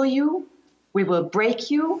cripple you, we will break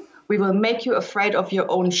you, we will make you afraid of your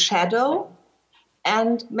own shadow,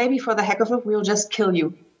 and maybe for the heck of it, we'll just kill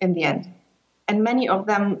you in the end. And many of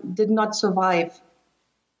them did not survive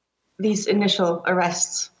these initial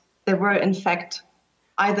arrests. They were, in fact,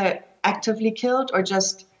 either actively killed or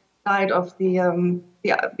just died of the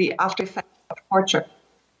after effects of torture.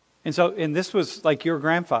 And this was like your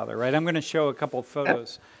grandfather, right? I'm going to show a couple of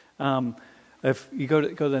photos. Yeah. If you go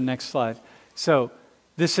to the next slide. So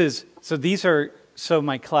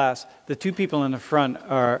my class, the two people in the front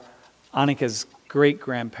are Annika's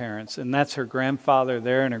great-grandparents, and that's her grandfather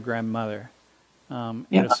there and her grandmother at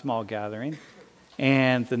a small gathering.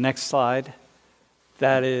 And the next slide,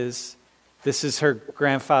 this is her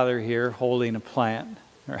grandfather here holding a plant,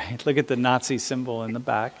 right? Look at the Nazi symbol in the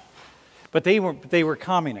back. But they were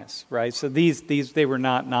communists, right? So they were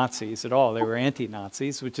not Nazis at all. They were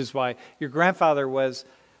anti-Nazis, which is why your grandfather was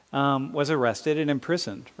arrested and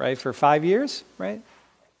imprisoned, right, for 5 years, right?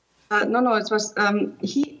 No, it was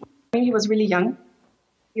he was really young.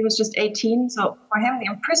 He was just 18, so for him the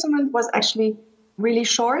imprisonment was actually really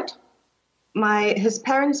short. His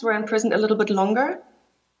parents were imprisoned a little bit longer,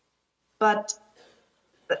 but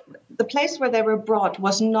the place where they were brought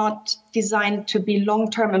was not designed to be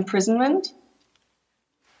long-term imprisonment.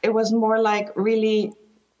 It was more like really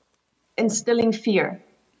instilling fear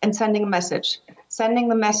and sending a message. Sending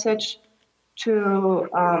the message to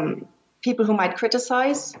people who might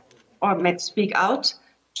criticize or might speak out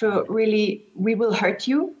to really, we will hurt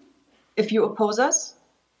you if you oppose us.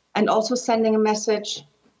 And also sending a message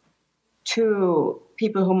to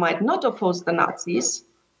people who might not oppose the Nazis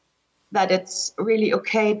that it's really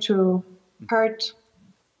okay to hurt,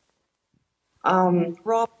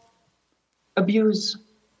 rob, abuse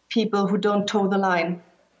people who don't toe the line.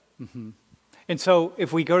 Mm-hmm. And so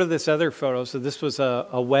if we go to this other photo, so this was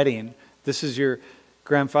a wedding. This is your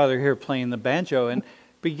grandfather here playing the banjo.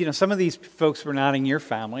 But some of these folks were not in your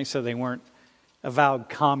family, so they weren't avowed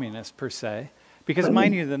communists per se. Because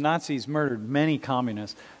mind you, the Nazis murdered many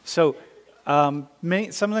communists. So some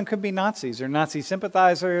of them could be Nazis or Nazi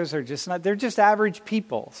sympathizers or they're just average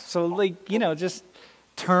people. So just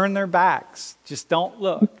turn their backs. Just don't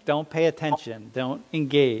look. Don't pay attention. Don't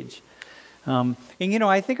engage. And, you know,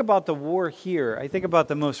 I think about the war here. I think about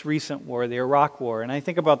the most recent war, the Iraq War, and I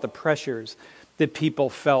think about the pressures that people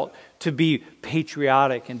felt to be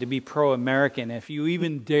patriotic and to be pro-American. If you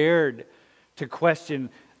even dared to question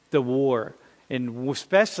the war, and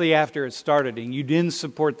especially after it started, and you didn't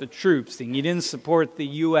support the troops, and you didn't support the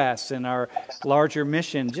U.S. and our larger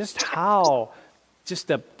mission, just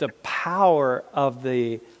the power of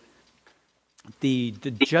the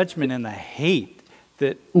judgment and the hate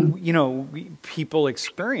that, you know, people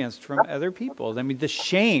experienced from other people. I mean, the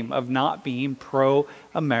shame of not being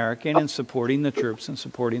pro-American and supporting the troops and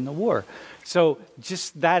supporting the war. So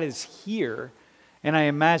just that is here, and I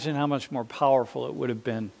imagine how much more powerful it would have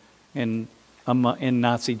been in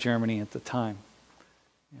Nazi Germany at the time.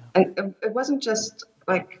 Yeah. And it wasn't just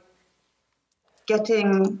like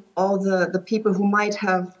getting all the people who might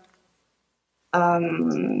have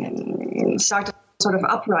started sort of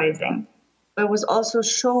uprising, but it was also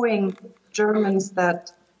showing Germans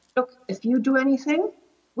that, look, if you do anything,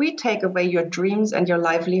 we take away your dreams and your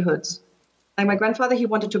livelihoods. Like my grandfather, he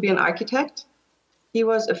wanted to be an architect. He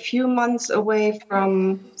was a few months away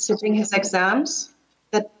from sitting his exams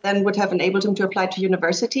that then would have enabled him to apply to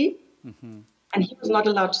university. Mm-hmm. And he was not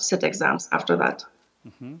allowed to sit exams after that.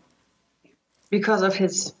 Mm-hmm. Because of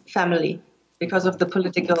his family, because of the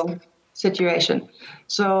political situation.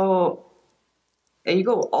 So there you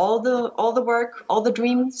go. All the work, all the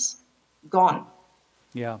dreams, gone.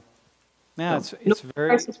 Yeah. Yeah, so it's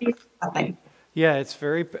very nothing. Yeah, it's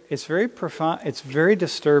very profound. It's very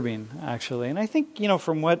disturbing, actually. And I think, you know,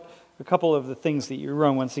 from what a couple of the things that you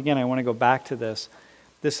wrote, once again, I want to go back to this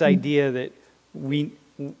idea that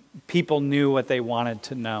people knew what they wanted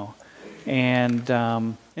to know. And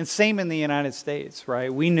same in the United States,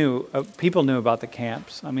 right? We knew, people knew about the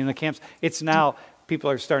camps. I mean, the camps, it's now, people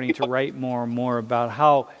are starting to write more and more about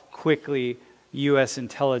how quickly U.S.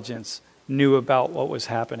 intelligence knew about what was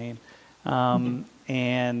happening.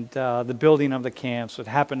 And the building of the camps, what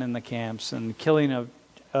happened in the camps, and the killing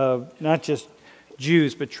of not just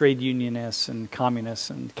Jews, but trade unionists and communists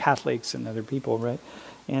and Catholics and other people, right?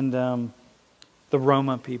 And the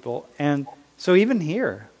Roma people. And so even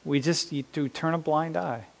here, we just need to turn a blind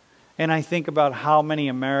eye. And I think about how many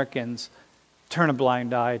Americans turn a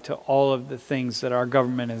blind eye to all of the things that our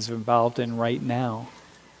government is involved in right now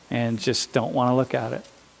and just don't want to look at it.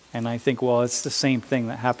 And I think, well, it's the same thing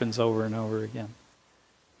that happens over and over again.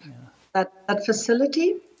 Yeah. That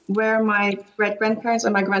facility where my great-grandparents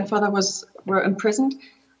and my grandfather were imprisoned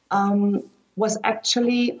was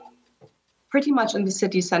actually pretty much in the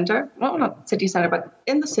city center. Well, not city center, but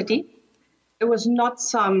in the city. It was not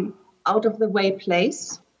some out-of-the-way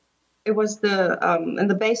place. It was in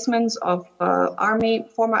the basements of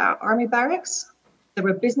former army barracks. There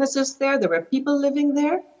were businesses there. There were people living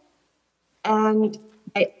there. And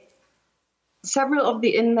several of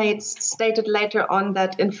the inmates stated later on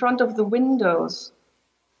that in front of the windows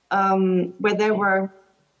where they were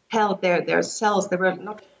held, their cells, they were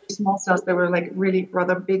not small cells, they were like really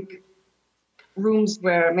rather big rooms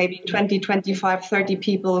where maybe 20, 25, 30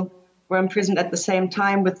 people were imprisoned at the same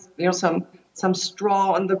time with, you know, some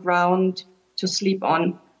straw on the ground to sleep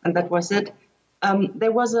on, and that was it.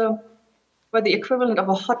 There was the equivalent of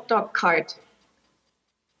a hot dog cart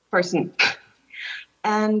person.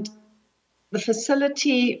 And the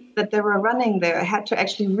facility that they were running there had to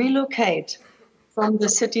actually relocate from the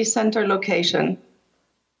city center location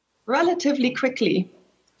relatively quickly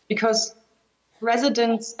because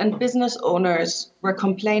residents and business owners were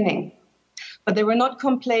complaining. But they were not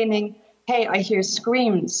complaining, hey, I hear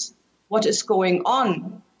screams. What is going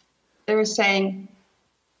on? They were saying,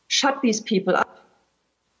 shut these people up.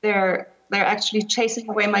 They're actually chasing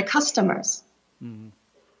away my customers. Mm-hmm.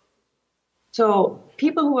 So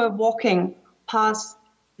people who were walking past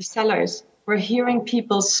the cellars were hearing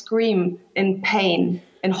people scream in pain,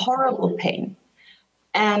 in horrible pain.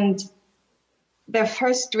 And their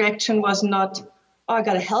first reaction was not, oh, I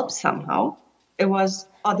got to help somehow. It was,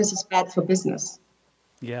 oh, this is bad for business.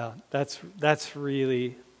 Yeah, that's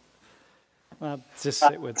really... Well, just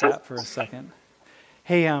sit with that for a second.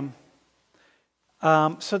 Hey, so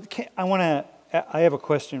I have a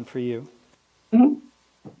question for you. Mm-hmm.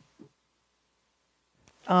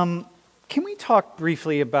 Can we talk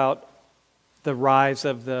briefly about the rise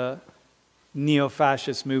of the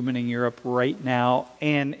neo-fascist movement in Europe right now,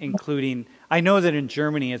 and including, I know that in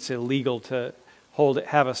Germany it's illegal to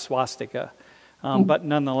have a swastika, but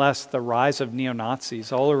nonetheless the rise of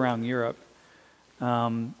neo-Nazis all around Europe,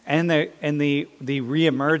 and the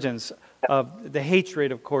reemergence of the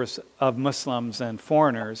hatred, of course, of Muslims and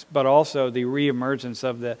foreigners, but also the reemergence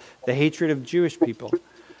of the hatred of Jewish people.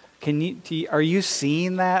 Are you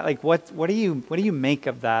seeing that? Like, what do you make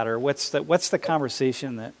of that, or what's the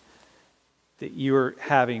conversation that you're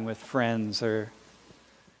having with friends? Or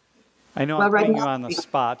I know I'm putting you on the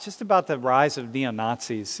spot, just about the rise of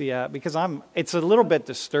neo-Nazis. Yeah, because it's a little bit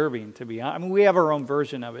disturbing, to be honest. I mean, we have our own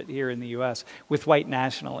version of it here in the U.S. with white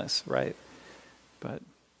nationalists, right? But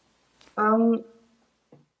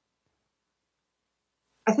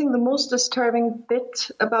I think the most disturbing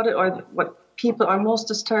bit about it, or what people are most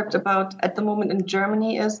disturbed about at the moment in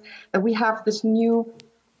Germany, is that we have this new,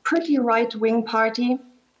 pretty right-wing party.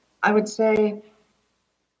 I would say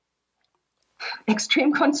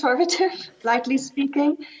extreme conservative, lightly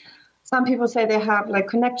speaking. Some people say they have like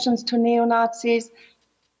connections to neo-Nazis.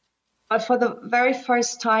 But for the very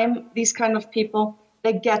first time, these kind of people,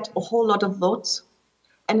 they get a whole lot of votes.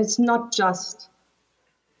 And it's not just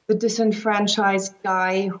the disenfranchised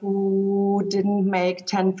guy who didn't make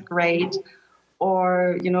 10th grade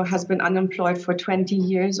or, has been unemployed for 20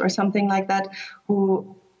 years or something like that,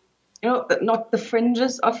 who, not the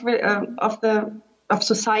fringes of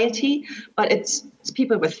society, but it's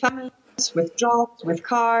people with families, with jobs, with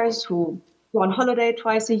cars, who go on holiday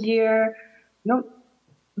twice a year,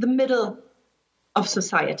 the middle of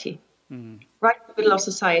society, right in the middle of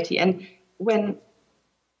society. And when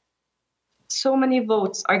so many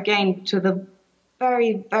votes are gained to the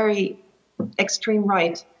very, very extreme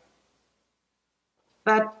right,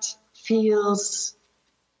 that feels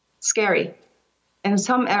scary. In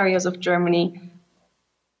some areas of Germany,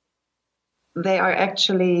 they are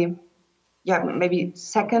actually, maybe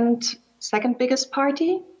second biggest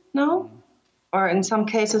party now, or in some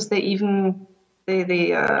cases they even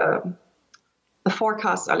the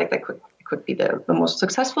forecasts are like they could be the most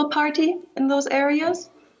successful party in those areas.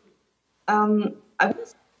 I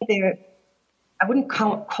wouldn't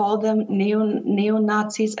call them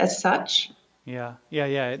neo-Nazis as such.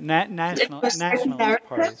 Nationalist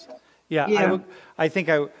parties. Yeah.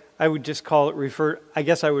 I would just I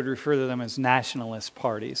guess I would refer to them as nationalist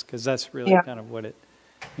parties, because that's really kind of what it.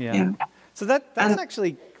 Yeah. So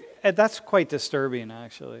that's quite disturbing,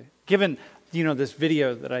 actually. Given this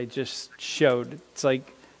video that I just showed, it's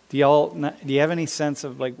like, do you have any sense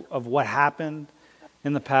of what happened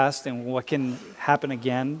in the past and what can happen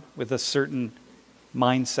again with a certain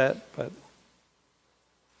mindset? But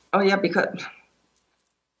because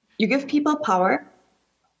you give people power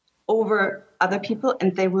over other people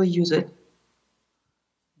and they will use it.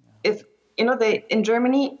 If in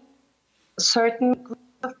Germany, certain groups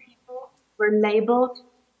of people were labeled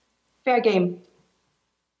fair game,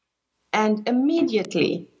 and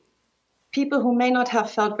immediately people who may not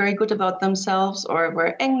have felt very good about themselves or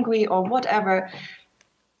were angry or whatever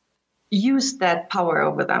used that power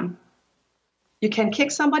over them. You can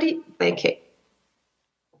kick somebody, they kick.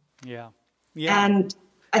 Yeah. And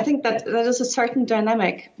I think that is a certain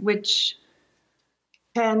dynamic which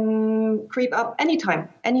can creep up anytime,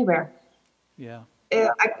 anywhere. Yeah.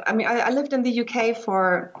 I lived in the UK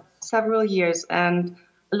for several years, and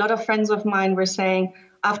a lot of friends of mine were saying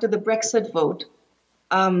after the Brexit vote,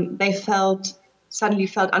 they suddenly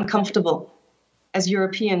felt uncomfortable as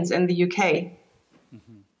Europeans in the UK,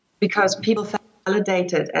 because people felt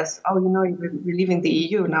validated as, we're leaving the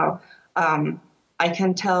EU now. I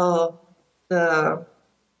can tell the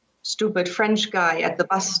stupid French guy at the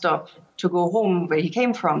bus stop to go home where he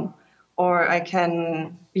came from, or I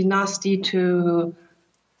can be nasty to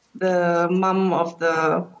the mum of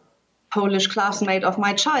the Polish classmate of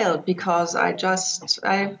my child because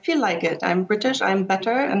I feel like it. I'm British, I'm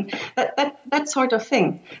better, and that sort of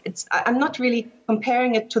thing. I'm not really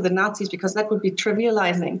comparing it to the Nazis because that would be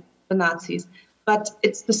trivializing the Nazis, but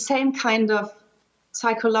it's the same kind of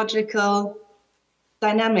psychological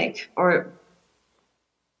dynamic. I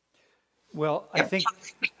think,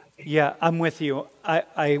 I'm with you. I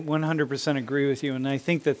 100% agree with you. And I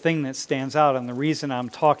think the thing that stands out, and the reason I'm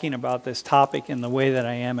talking about this topic in the way that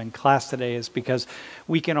I am in class today, is because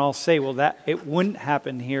we can all say, well, that it wouldn't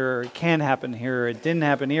happen here, or it can happen here, or it didn't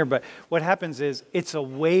happen here. But what happens is it's a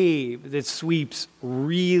wave that sweeps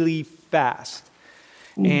really fast.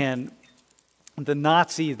 And the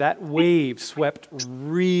that wave swept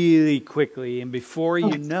really quickly. And before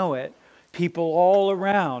you know it, people all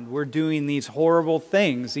around were doing these horrible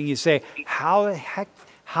things. And you say, how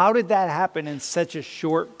did that happen in such a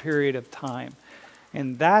short period of time?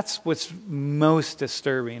 And that's what's most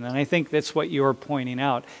disturbing. And I think that's what you're pointing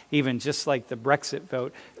out, even just like the Brexit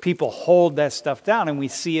vote. People hold that stuff down, and we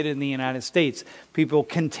see it in the United States. People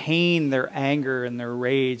contain their anger and their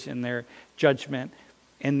rage and their judgment,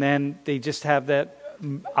 and then they just have that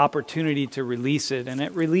opportunity to release it, and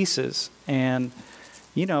it releases. And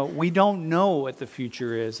we don't know what the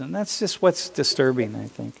future is, and that's just what's disturbing, I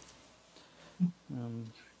think.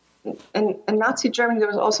 In Nazi Germany, there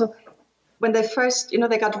was also, when they first,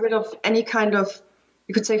 they got rid of any kind of,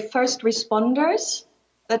 you could say, first responders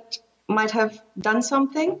that might have done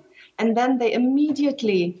something, and then they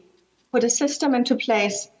immediately put a system into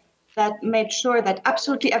place that made sure that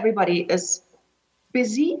absolutely everybody is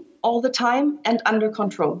busy all the time and under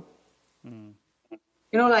control.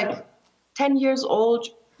 Like 10 years old,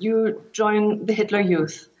 you join the Hitler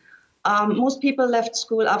Youth. Most people left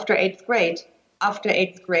school after 8th grade. After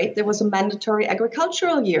 8th grade, there was a mandatory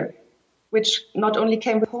agricultural year, which not only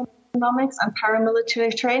came with home economics and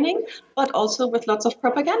paramilitary training, but also with lots of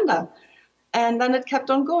propaganda. And then it kept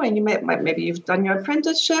on going. Maybe you've done your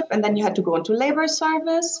apprenticeship, and then you had to go into labor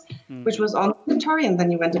service, which was all military, and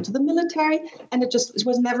then you went into the military, and it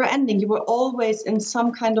was never ending. You were always in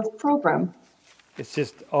some kind of program. It's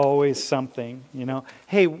just always something,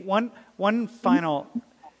 Hey, one final,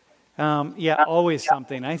 always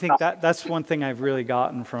something. I think that's one thing I've really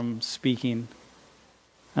gotten from speaking.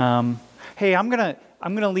 Hey, I'm gonna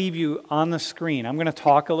leave you on the screen. I'm gonna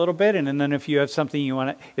talk a little bit, and then if you have something you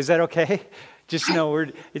want to, is that okay? Just know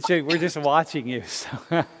we're just watching you.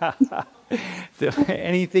 So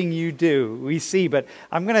anything you do, we see. But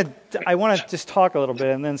I want to just talk a little bit,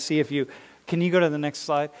 and then see if you can. You go to the next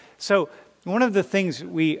slide. So one of the things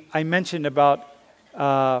I mentioned about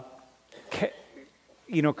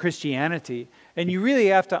Christianity, and you really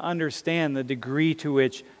have to understand the degree to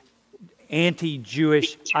which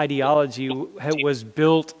anti-Jewish ideology was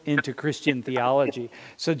built into Christian theology.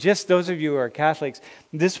 So just those of you who are Catholics,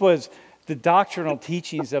 this was the doctrinal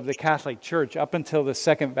teachings of the Catholic Church up until the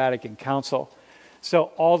Second Vatican Council. So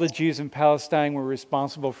all the Jews in Palestine were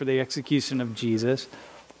responsible for the execution of Jesus.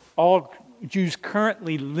 All Jews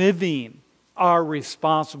currently living are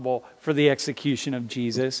responsible for the execution of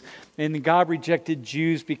Jesus. And God rejected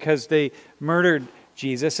Jews because they murdered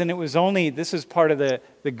Jesus, and it was this is part of the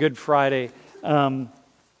Good Friday, the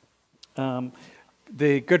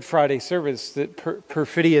Good Friday service, that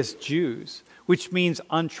perfidious Jews, which means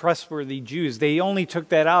untrustworthy Jews. They only took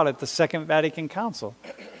that out at the Second Vatican Council.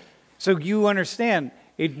 So you understand,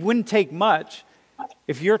 it wouldn't take much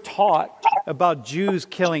if you're taught about Jews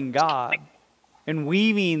killing God and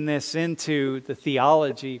weaving this into the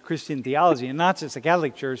theology, Christian theology, and not just the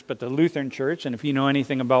Catholic Church, but the Lutheran Church. And if you know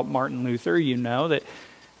anything about Martin Luther, you know that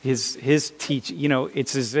his teaching,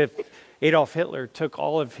 it's as if Adolf Hitler took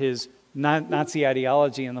all of his Nazi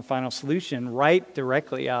ideology and the final solution right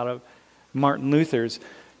directly out of Martin Luther's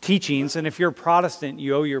teachings. And if you're a Protestant,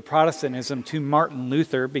 you owe your Protestantism to Martin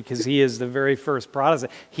Luther, because he is the very first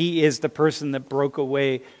Protestant. He is the person that broke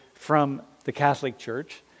away from the Catholic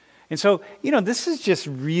Church. And so, this is just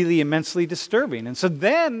really immensely disturbing. And so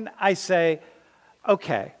then I say,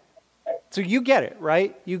 okay, so you get it,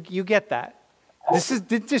 right? You get that. This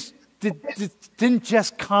didn't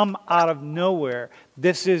just come out of nowhere.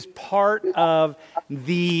 This is part of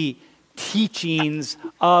the teachings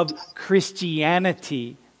of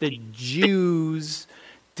Christianity. The Jews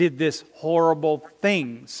did this horrible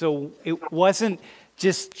thing. So it wasn't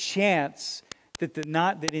just chance that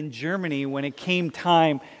in Germany, when it came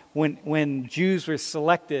time, when Jews were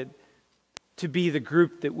selected to be the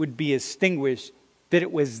group that would be extinguished, that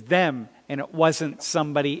it was them and it wasn't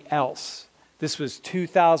somebody else. This was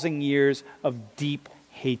 2,000 years of deep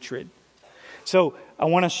hatred. So I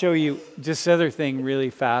want to show you this other thing really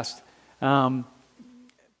fast.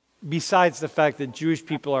 Besides the fact that Jewish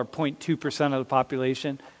people are 0.2% of the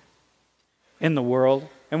population in the world,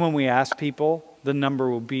 and when we ask people, the number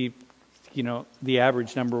will be, the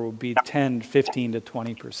average number will be 10, 15 to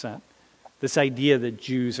 20%. This idea that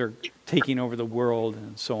Jews are taking over the world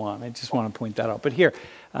and so on. I just want to point that out. But here,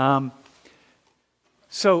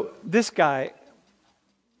 so this guy,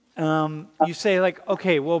 you say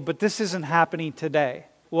okay, well, but this isn't happening today.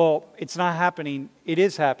 Well, it's not happening. It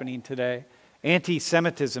is happening today.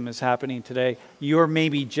 Anti-Semitism is happening today. You're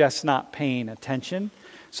maybe just not paying attention.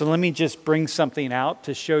 So let me just bring something out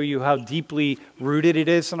to show you how deeply rooted it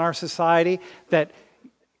is in our society, that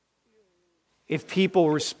if people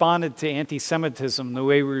responded to anti-Semitism the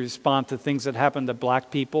way we respond to things that happen to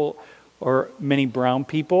black people or many brown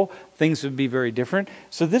people, things would be very different.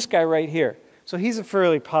 So this guy right here, so he's a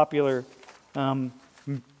fairly popular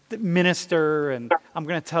minister, and I'm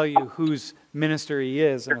going to tell you whose minister he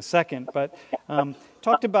is in a second, but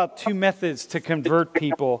talked about two methods to convert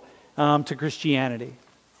people to Christianity.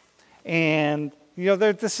 And,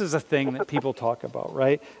 this is a thing that people talk about,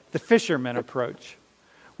 right? The fisherman approach,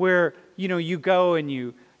 where, you go and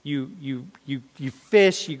you you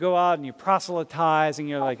fish, you go out and you proselytize, and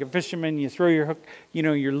you're like a fisherman, you throw your hook,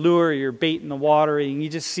 your lure, your bait in the water, and you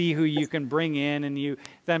just see who you can bring in, and you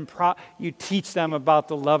then you teach them about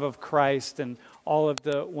the love of Christ and all of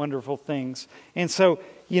the wonderful things. And so,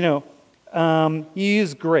 you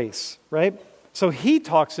use grace, right? So he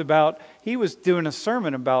was doing a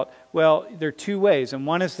sermon about, well, there are two ways, and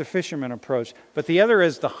one is the fisherman approach, but the other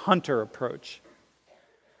is the hunter approach.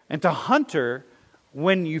 And to hunter,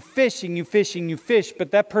 when you fish and you fish and you fish,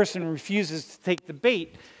 but that person refuses to take the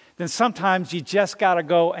bait, then sometimes you just got to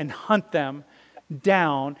go and hunt them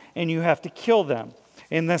down, and you have to kill them.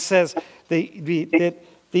 And that says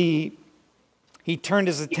he turned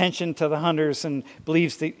his attention to the hunters and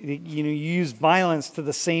believes that you use violence to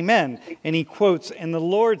the same end. And he quotes, and the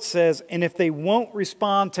Lord says, and if they won't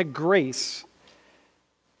respond to grace,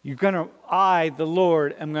 I, the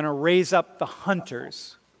Lord, am going to raise up the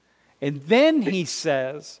hunters. And then he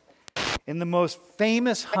says, and the most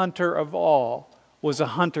famous hunter of all was a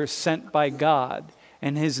hunter sent by God,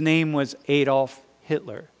 and his name was Adolf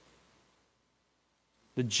Hitler.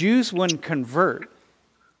 The Jews wouldn't convert,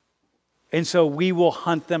 and so we will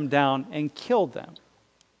hunt them down and kill them.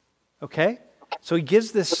 Okay? So he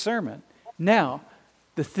gives this sermon. Now,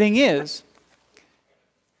 the thing is,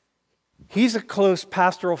 he's a close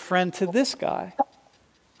pastoral friend to this guy,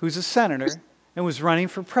 who's a senator, and was running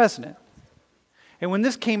for president. And when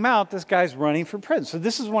this came out, this guy's running for president. So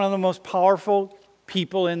this is one of the most powerful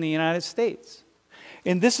people in the United States.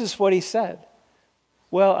 And this is what he said.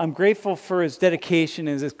 Well, I'm grateful for his dedication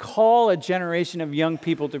and his call a generation of young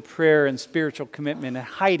people to prayer and spiritual commitment. And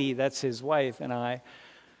Heidi, that's his wife, and I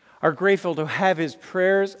are grateful to have his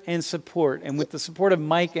prayers and support. And with the support of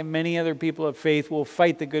Mike and many other people of faith, we'll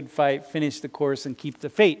fight the good fight, finish the course, and keep the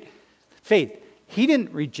faith. He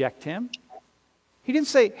didn't reject him. He didn't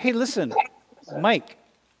say, hey, listen, Mike,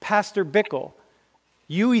 Pastor Bickle,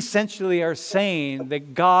 you essentially are saying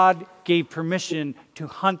that God gave permission to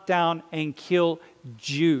hunt down and kill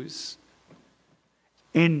Jews.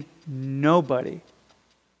 And nobody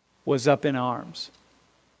was up in arms.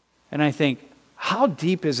 And I think, how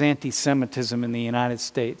deep is anti-Semitism in the United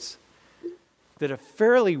States? That a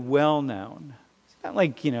fairly well-known, it's not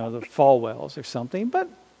like, the Falwells or something, but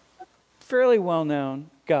fairly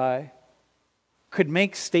well-known guy could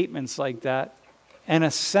make statements like that, and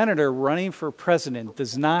a senator running for president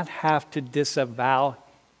does not have to disavow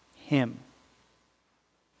him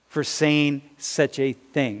for saying such a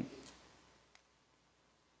thing.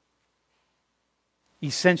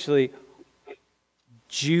 Essentially,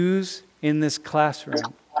 Jews in this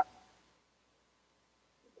classroom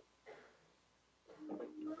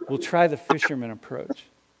will try the fisherman approach.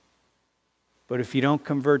 But if you don't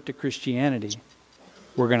convert to Christianity,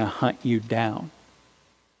 we're going to hunt you down.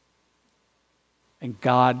 And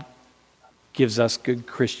God gives us good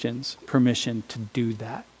Christians permission to do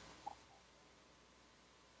that.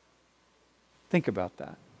 Think about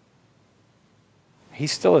that.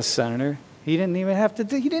 He's still a senator. He didn't even have to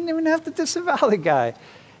disavow the guy.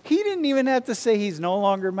 He didn't even have to say he's no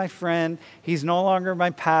longer my friend. He's no longer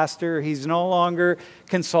my pastor. He's no longer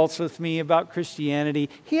consults with me about Christianity.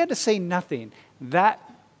 He had to say nothing. That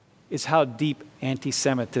is how deep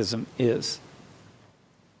anti-Semitism is.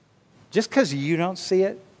 Just because you don't see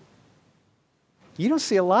it, you don't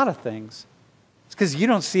see a lot of things. It's because you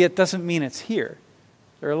don't see it doesn't mean it's here.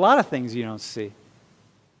 There are a lot of things you don't see.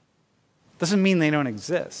 Doesn't mean they don't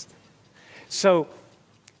exist. So,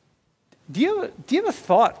 do you have a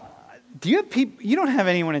thought? Do you have people? You don't have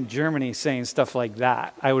anyone in Germany saying stuff like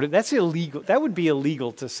that. That's illegal. That would be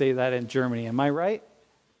illegal to say that in Germany. Am I right?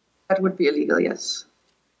 That would be illegal. Yes.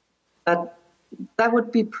 That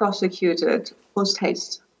would be prosecuted post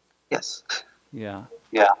haste. Yes. Yeah.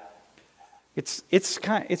 Yeah. It's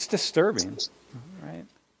disturbing, right?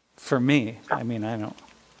 For me, I don't.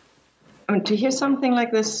 To hear something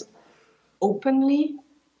like this openly,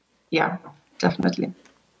 yeah, definitely.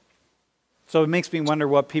 So it makes me wonder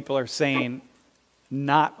what people are saying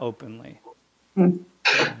not openly. Mm.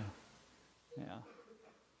 Yeah.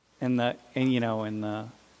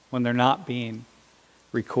 When they're not being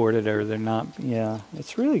recorded or they're not,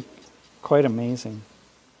 it's really quite amazing.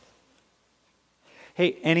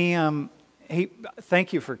 Hey,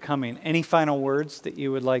 thank you for coming. Any final words that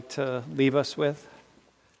you would like to leave us with?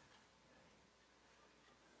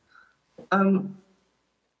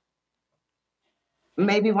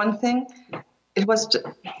 Maybe one thing. It was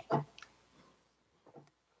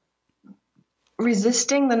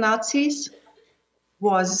resisting the Nazis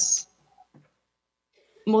was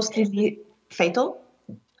mostly fatal.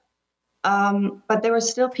 But there were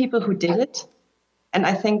still people who did it. And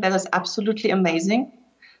I think that is absolutely amazing.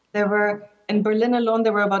 In Berlin alone,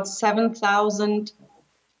 there were about 7,000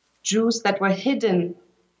 Jews that were hidden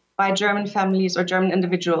by German families or German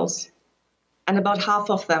individuals. And about half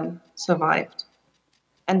of them survived.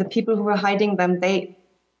 And the people who were hiding them, they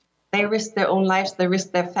risked their own lives, they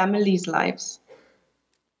risked their families' lives.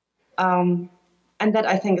 And that,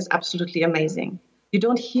 I think, is absolutely amazing. You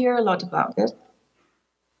don't hear a lot about it.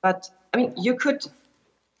 But, I mean, you could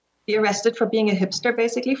be arrested for being a hipster,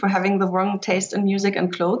 basically, for having the wrong taste in music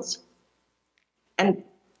and clothes. And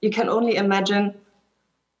you can only imagine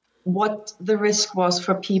what the risk was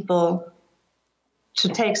for people to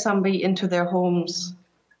take somebody into their homes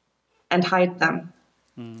and hide them.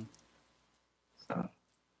 Mm. So,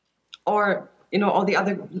 or, all the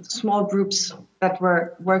other small groups that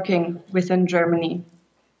were working within Germany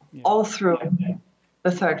all through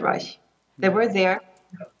the Third Reich. They were there.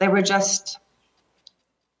 They were just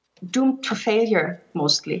doomed to failure,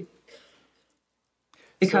 mostly,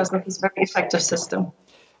 because of this very effective system.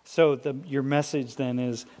 So your message then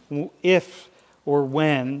is, if or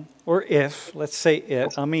when, or if, let's say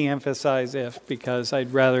if, let me emphasize if, because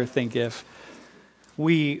I'd rather think if,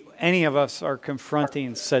 any of us are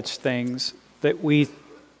confronting such things, that we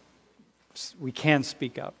can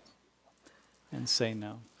speak up and say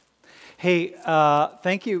no. Hey,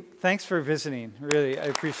 thank you. Thanks for visiting. Really, I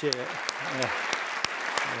appreciate it.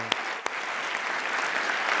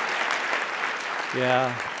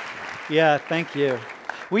 Yeah, thank you.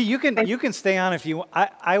 Well, you can stay on if you want.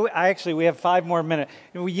 I actually, we have 5 more minutes.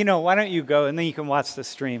 Why don't you go, and then you can watch the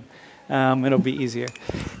stream. It'll be easier.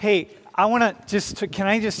 Hey, I want to can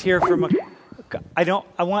I just hear from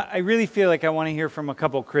I really feel like I want to hear from a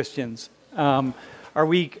couple Christians. Are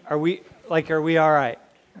we all right?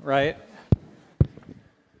 Right?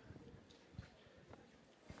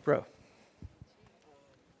 Bro.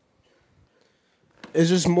 It's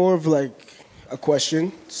just more of like a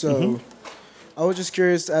question. So I was just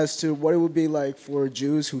curious as to what it would be like for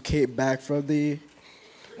Jews who came back from the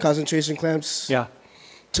concentration camps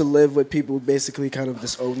to live with people who basically kind of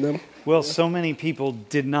disowned them. Well, so many people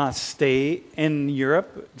did not stay in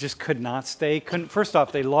Europe, just could not stay. First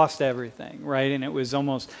off, they lost everything, right? And it was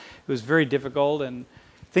very difficult, and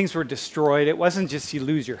things were destroyed. It wasn't just you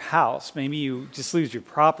lose your house. Maybe you just lose your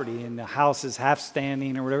property, and the house is half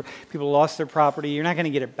standing or whatever. People lost their property. You're not going to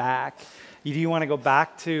get it back. Do you want to go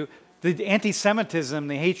back to the anti-Semitism,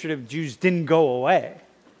 the hatred of Jews didn't go away.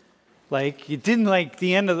 Like, it didn't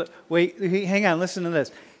the end of the... Wait, hang on, listen to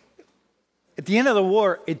this. At the end of the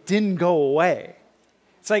war, it didn't go away.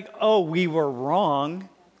 It's like, oh, we were wrong.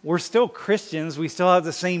 We're still Christians. We still have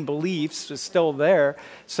the same beliefs. It's still there.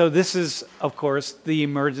 So this is, of course, the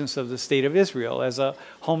emergence of the state of Israel as a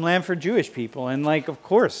homeland for Jewish people. And of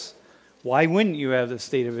course, why wouldn't you have the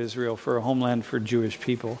state of Israel for a homeland for Jewish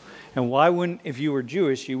people? And why wouldn't, if you were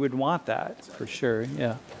Jewish, you would want that for sure.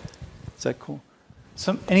 Yeah. Is that cool?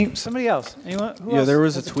 Somebody else? Anyone? Who else? There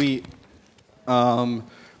was a tweet.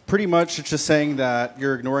 Pretty much it's just saying that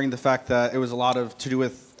you're ignoring the fact that it was a lot to do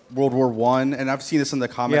with World War I, and I've seen this in the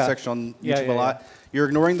comment section on YouTube a lot. You're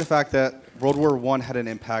ignoring the fact that World War I had an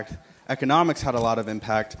impact. Economics had a lot of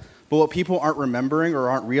impact. But what people aren't remembering or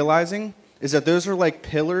aren't realizing is that those are like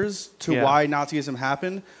pillars to why Nazism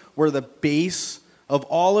happened, where the base of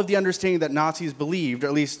all of the understanding that Nazis believed, or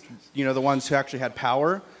at least the ones who actually had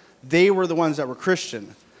power, they were the ones that were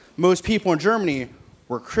Christian. Most people in Germany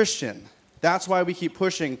were Christian. That's why we keep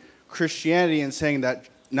pushing Christianity and saying that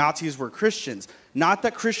Nazis were Christians. Not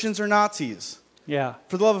that Christians are Nazis. Yeah.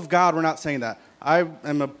 For the love of God, we're not saying that. I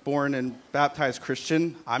am a born and baptized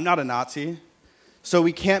Christian. I'm not a Nazi. So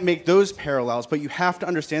we can't make those parallels, but you have to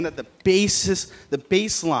understand that the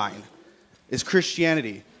baseline is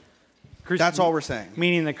Christianity. That's all we're saying.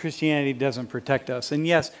 Meaning that Christianity doesn't protect us. And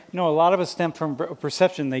yes, a lot of us stem from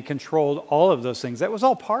perception. They controlled all of those things. That was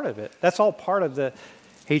all part of it. That's all part of the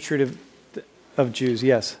hatred of Jews.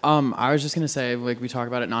 Yes. I was just going to say, we talk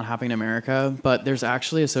about it not happening in America, but there's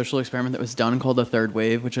actually a social experiment that was done called the Third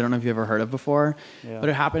Wave, which I don't know if you've ever heard of before, but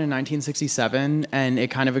it happened in 1967, and it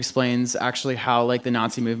kind of explains actually how the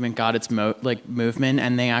Nazi movement got its movement,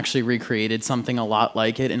 and they actually recreated something a lot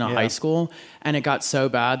like it in a high school, and it got so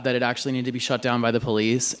bad that it actually needed to be shut down by the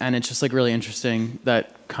police, and it's just really interesting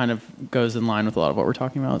that kind of goes in line with a lot of what we're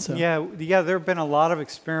talking about. So there have been a lot of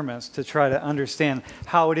experiments to try to understand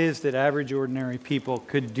how it is that average ordinary people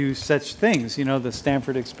could do such things, the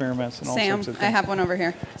Stanford experiments and all sorts of things. I have one over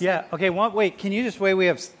here. Yeah, okay, wait, can you just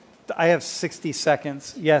wait? I have 60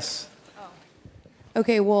 seconds. Yes.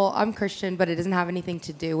 Okay, well, I'm Christian, but it doesn't have anything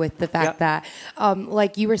to do with the fact that,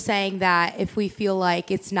 like you were saying that if we feel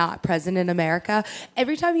like it's not present in America,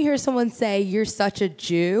 every time you hear someone say, you're such a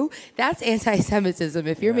Jew, that's anti-Semitism.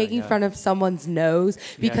 If you're making fun of someone's nose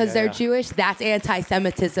because they're Jewish, that's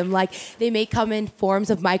anti-Semitism. Like, they may come in forms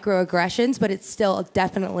of microaggressions, but it's still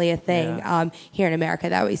definitely a thing here in America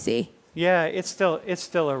that we see. Yeah, it's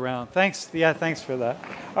still around. Thanks. Yeah, thanks for that.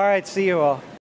 All right, see you all.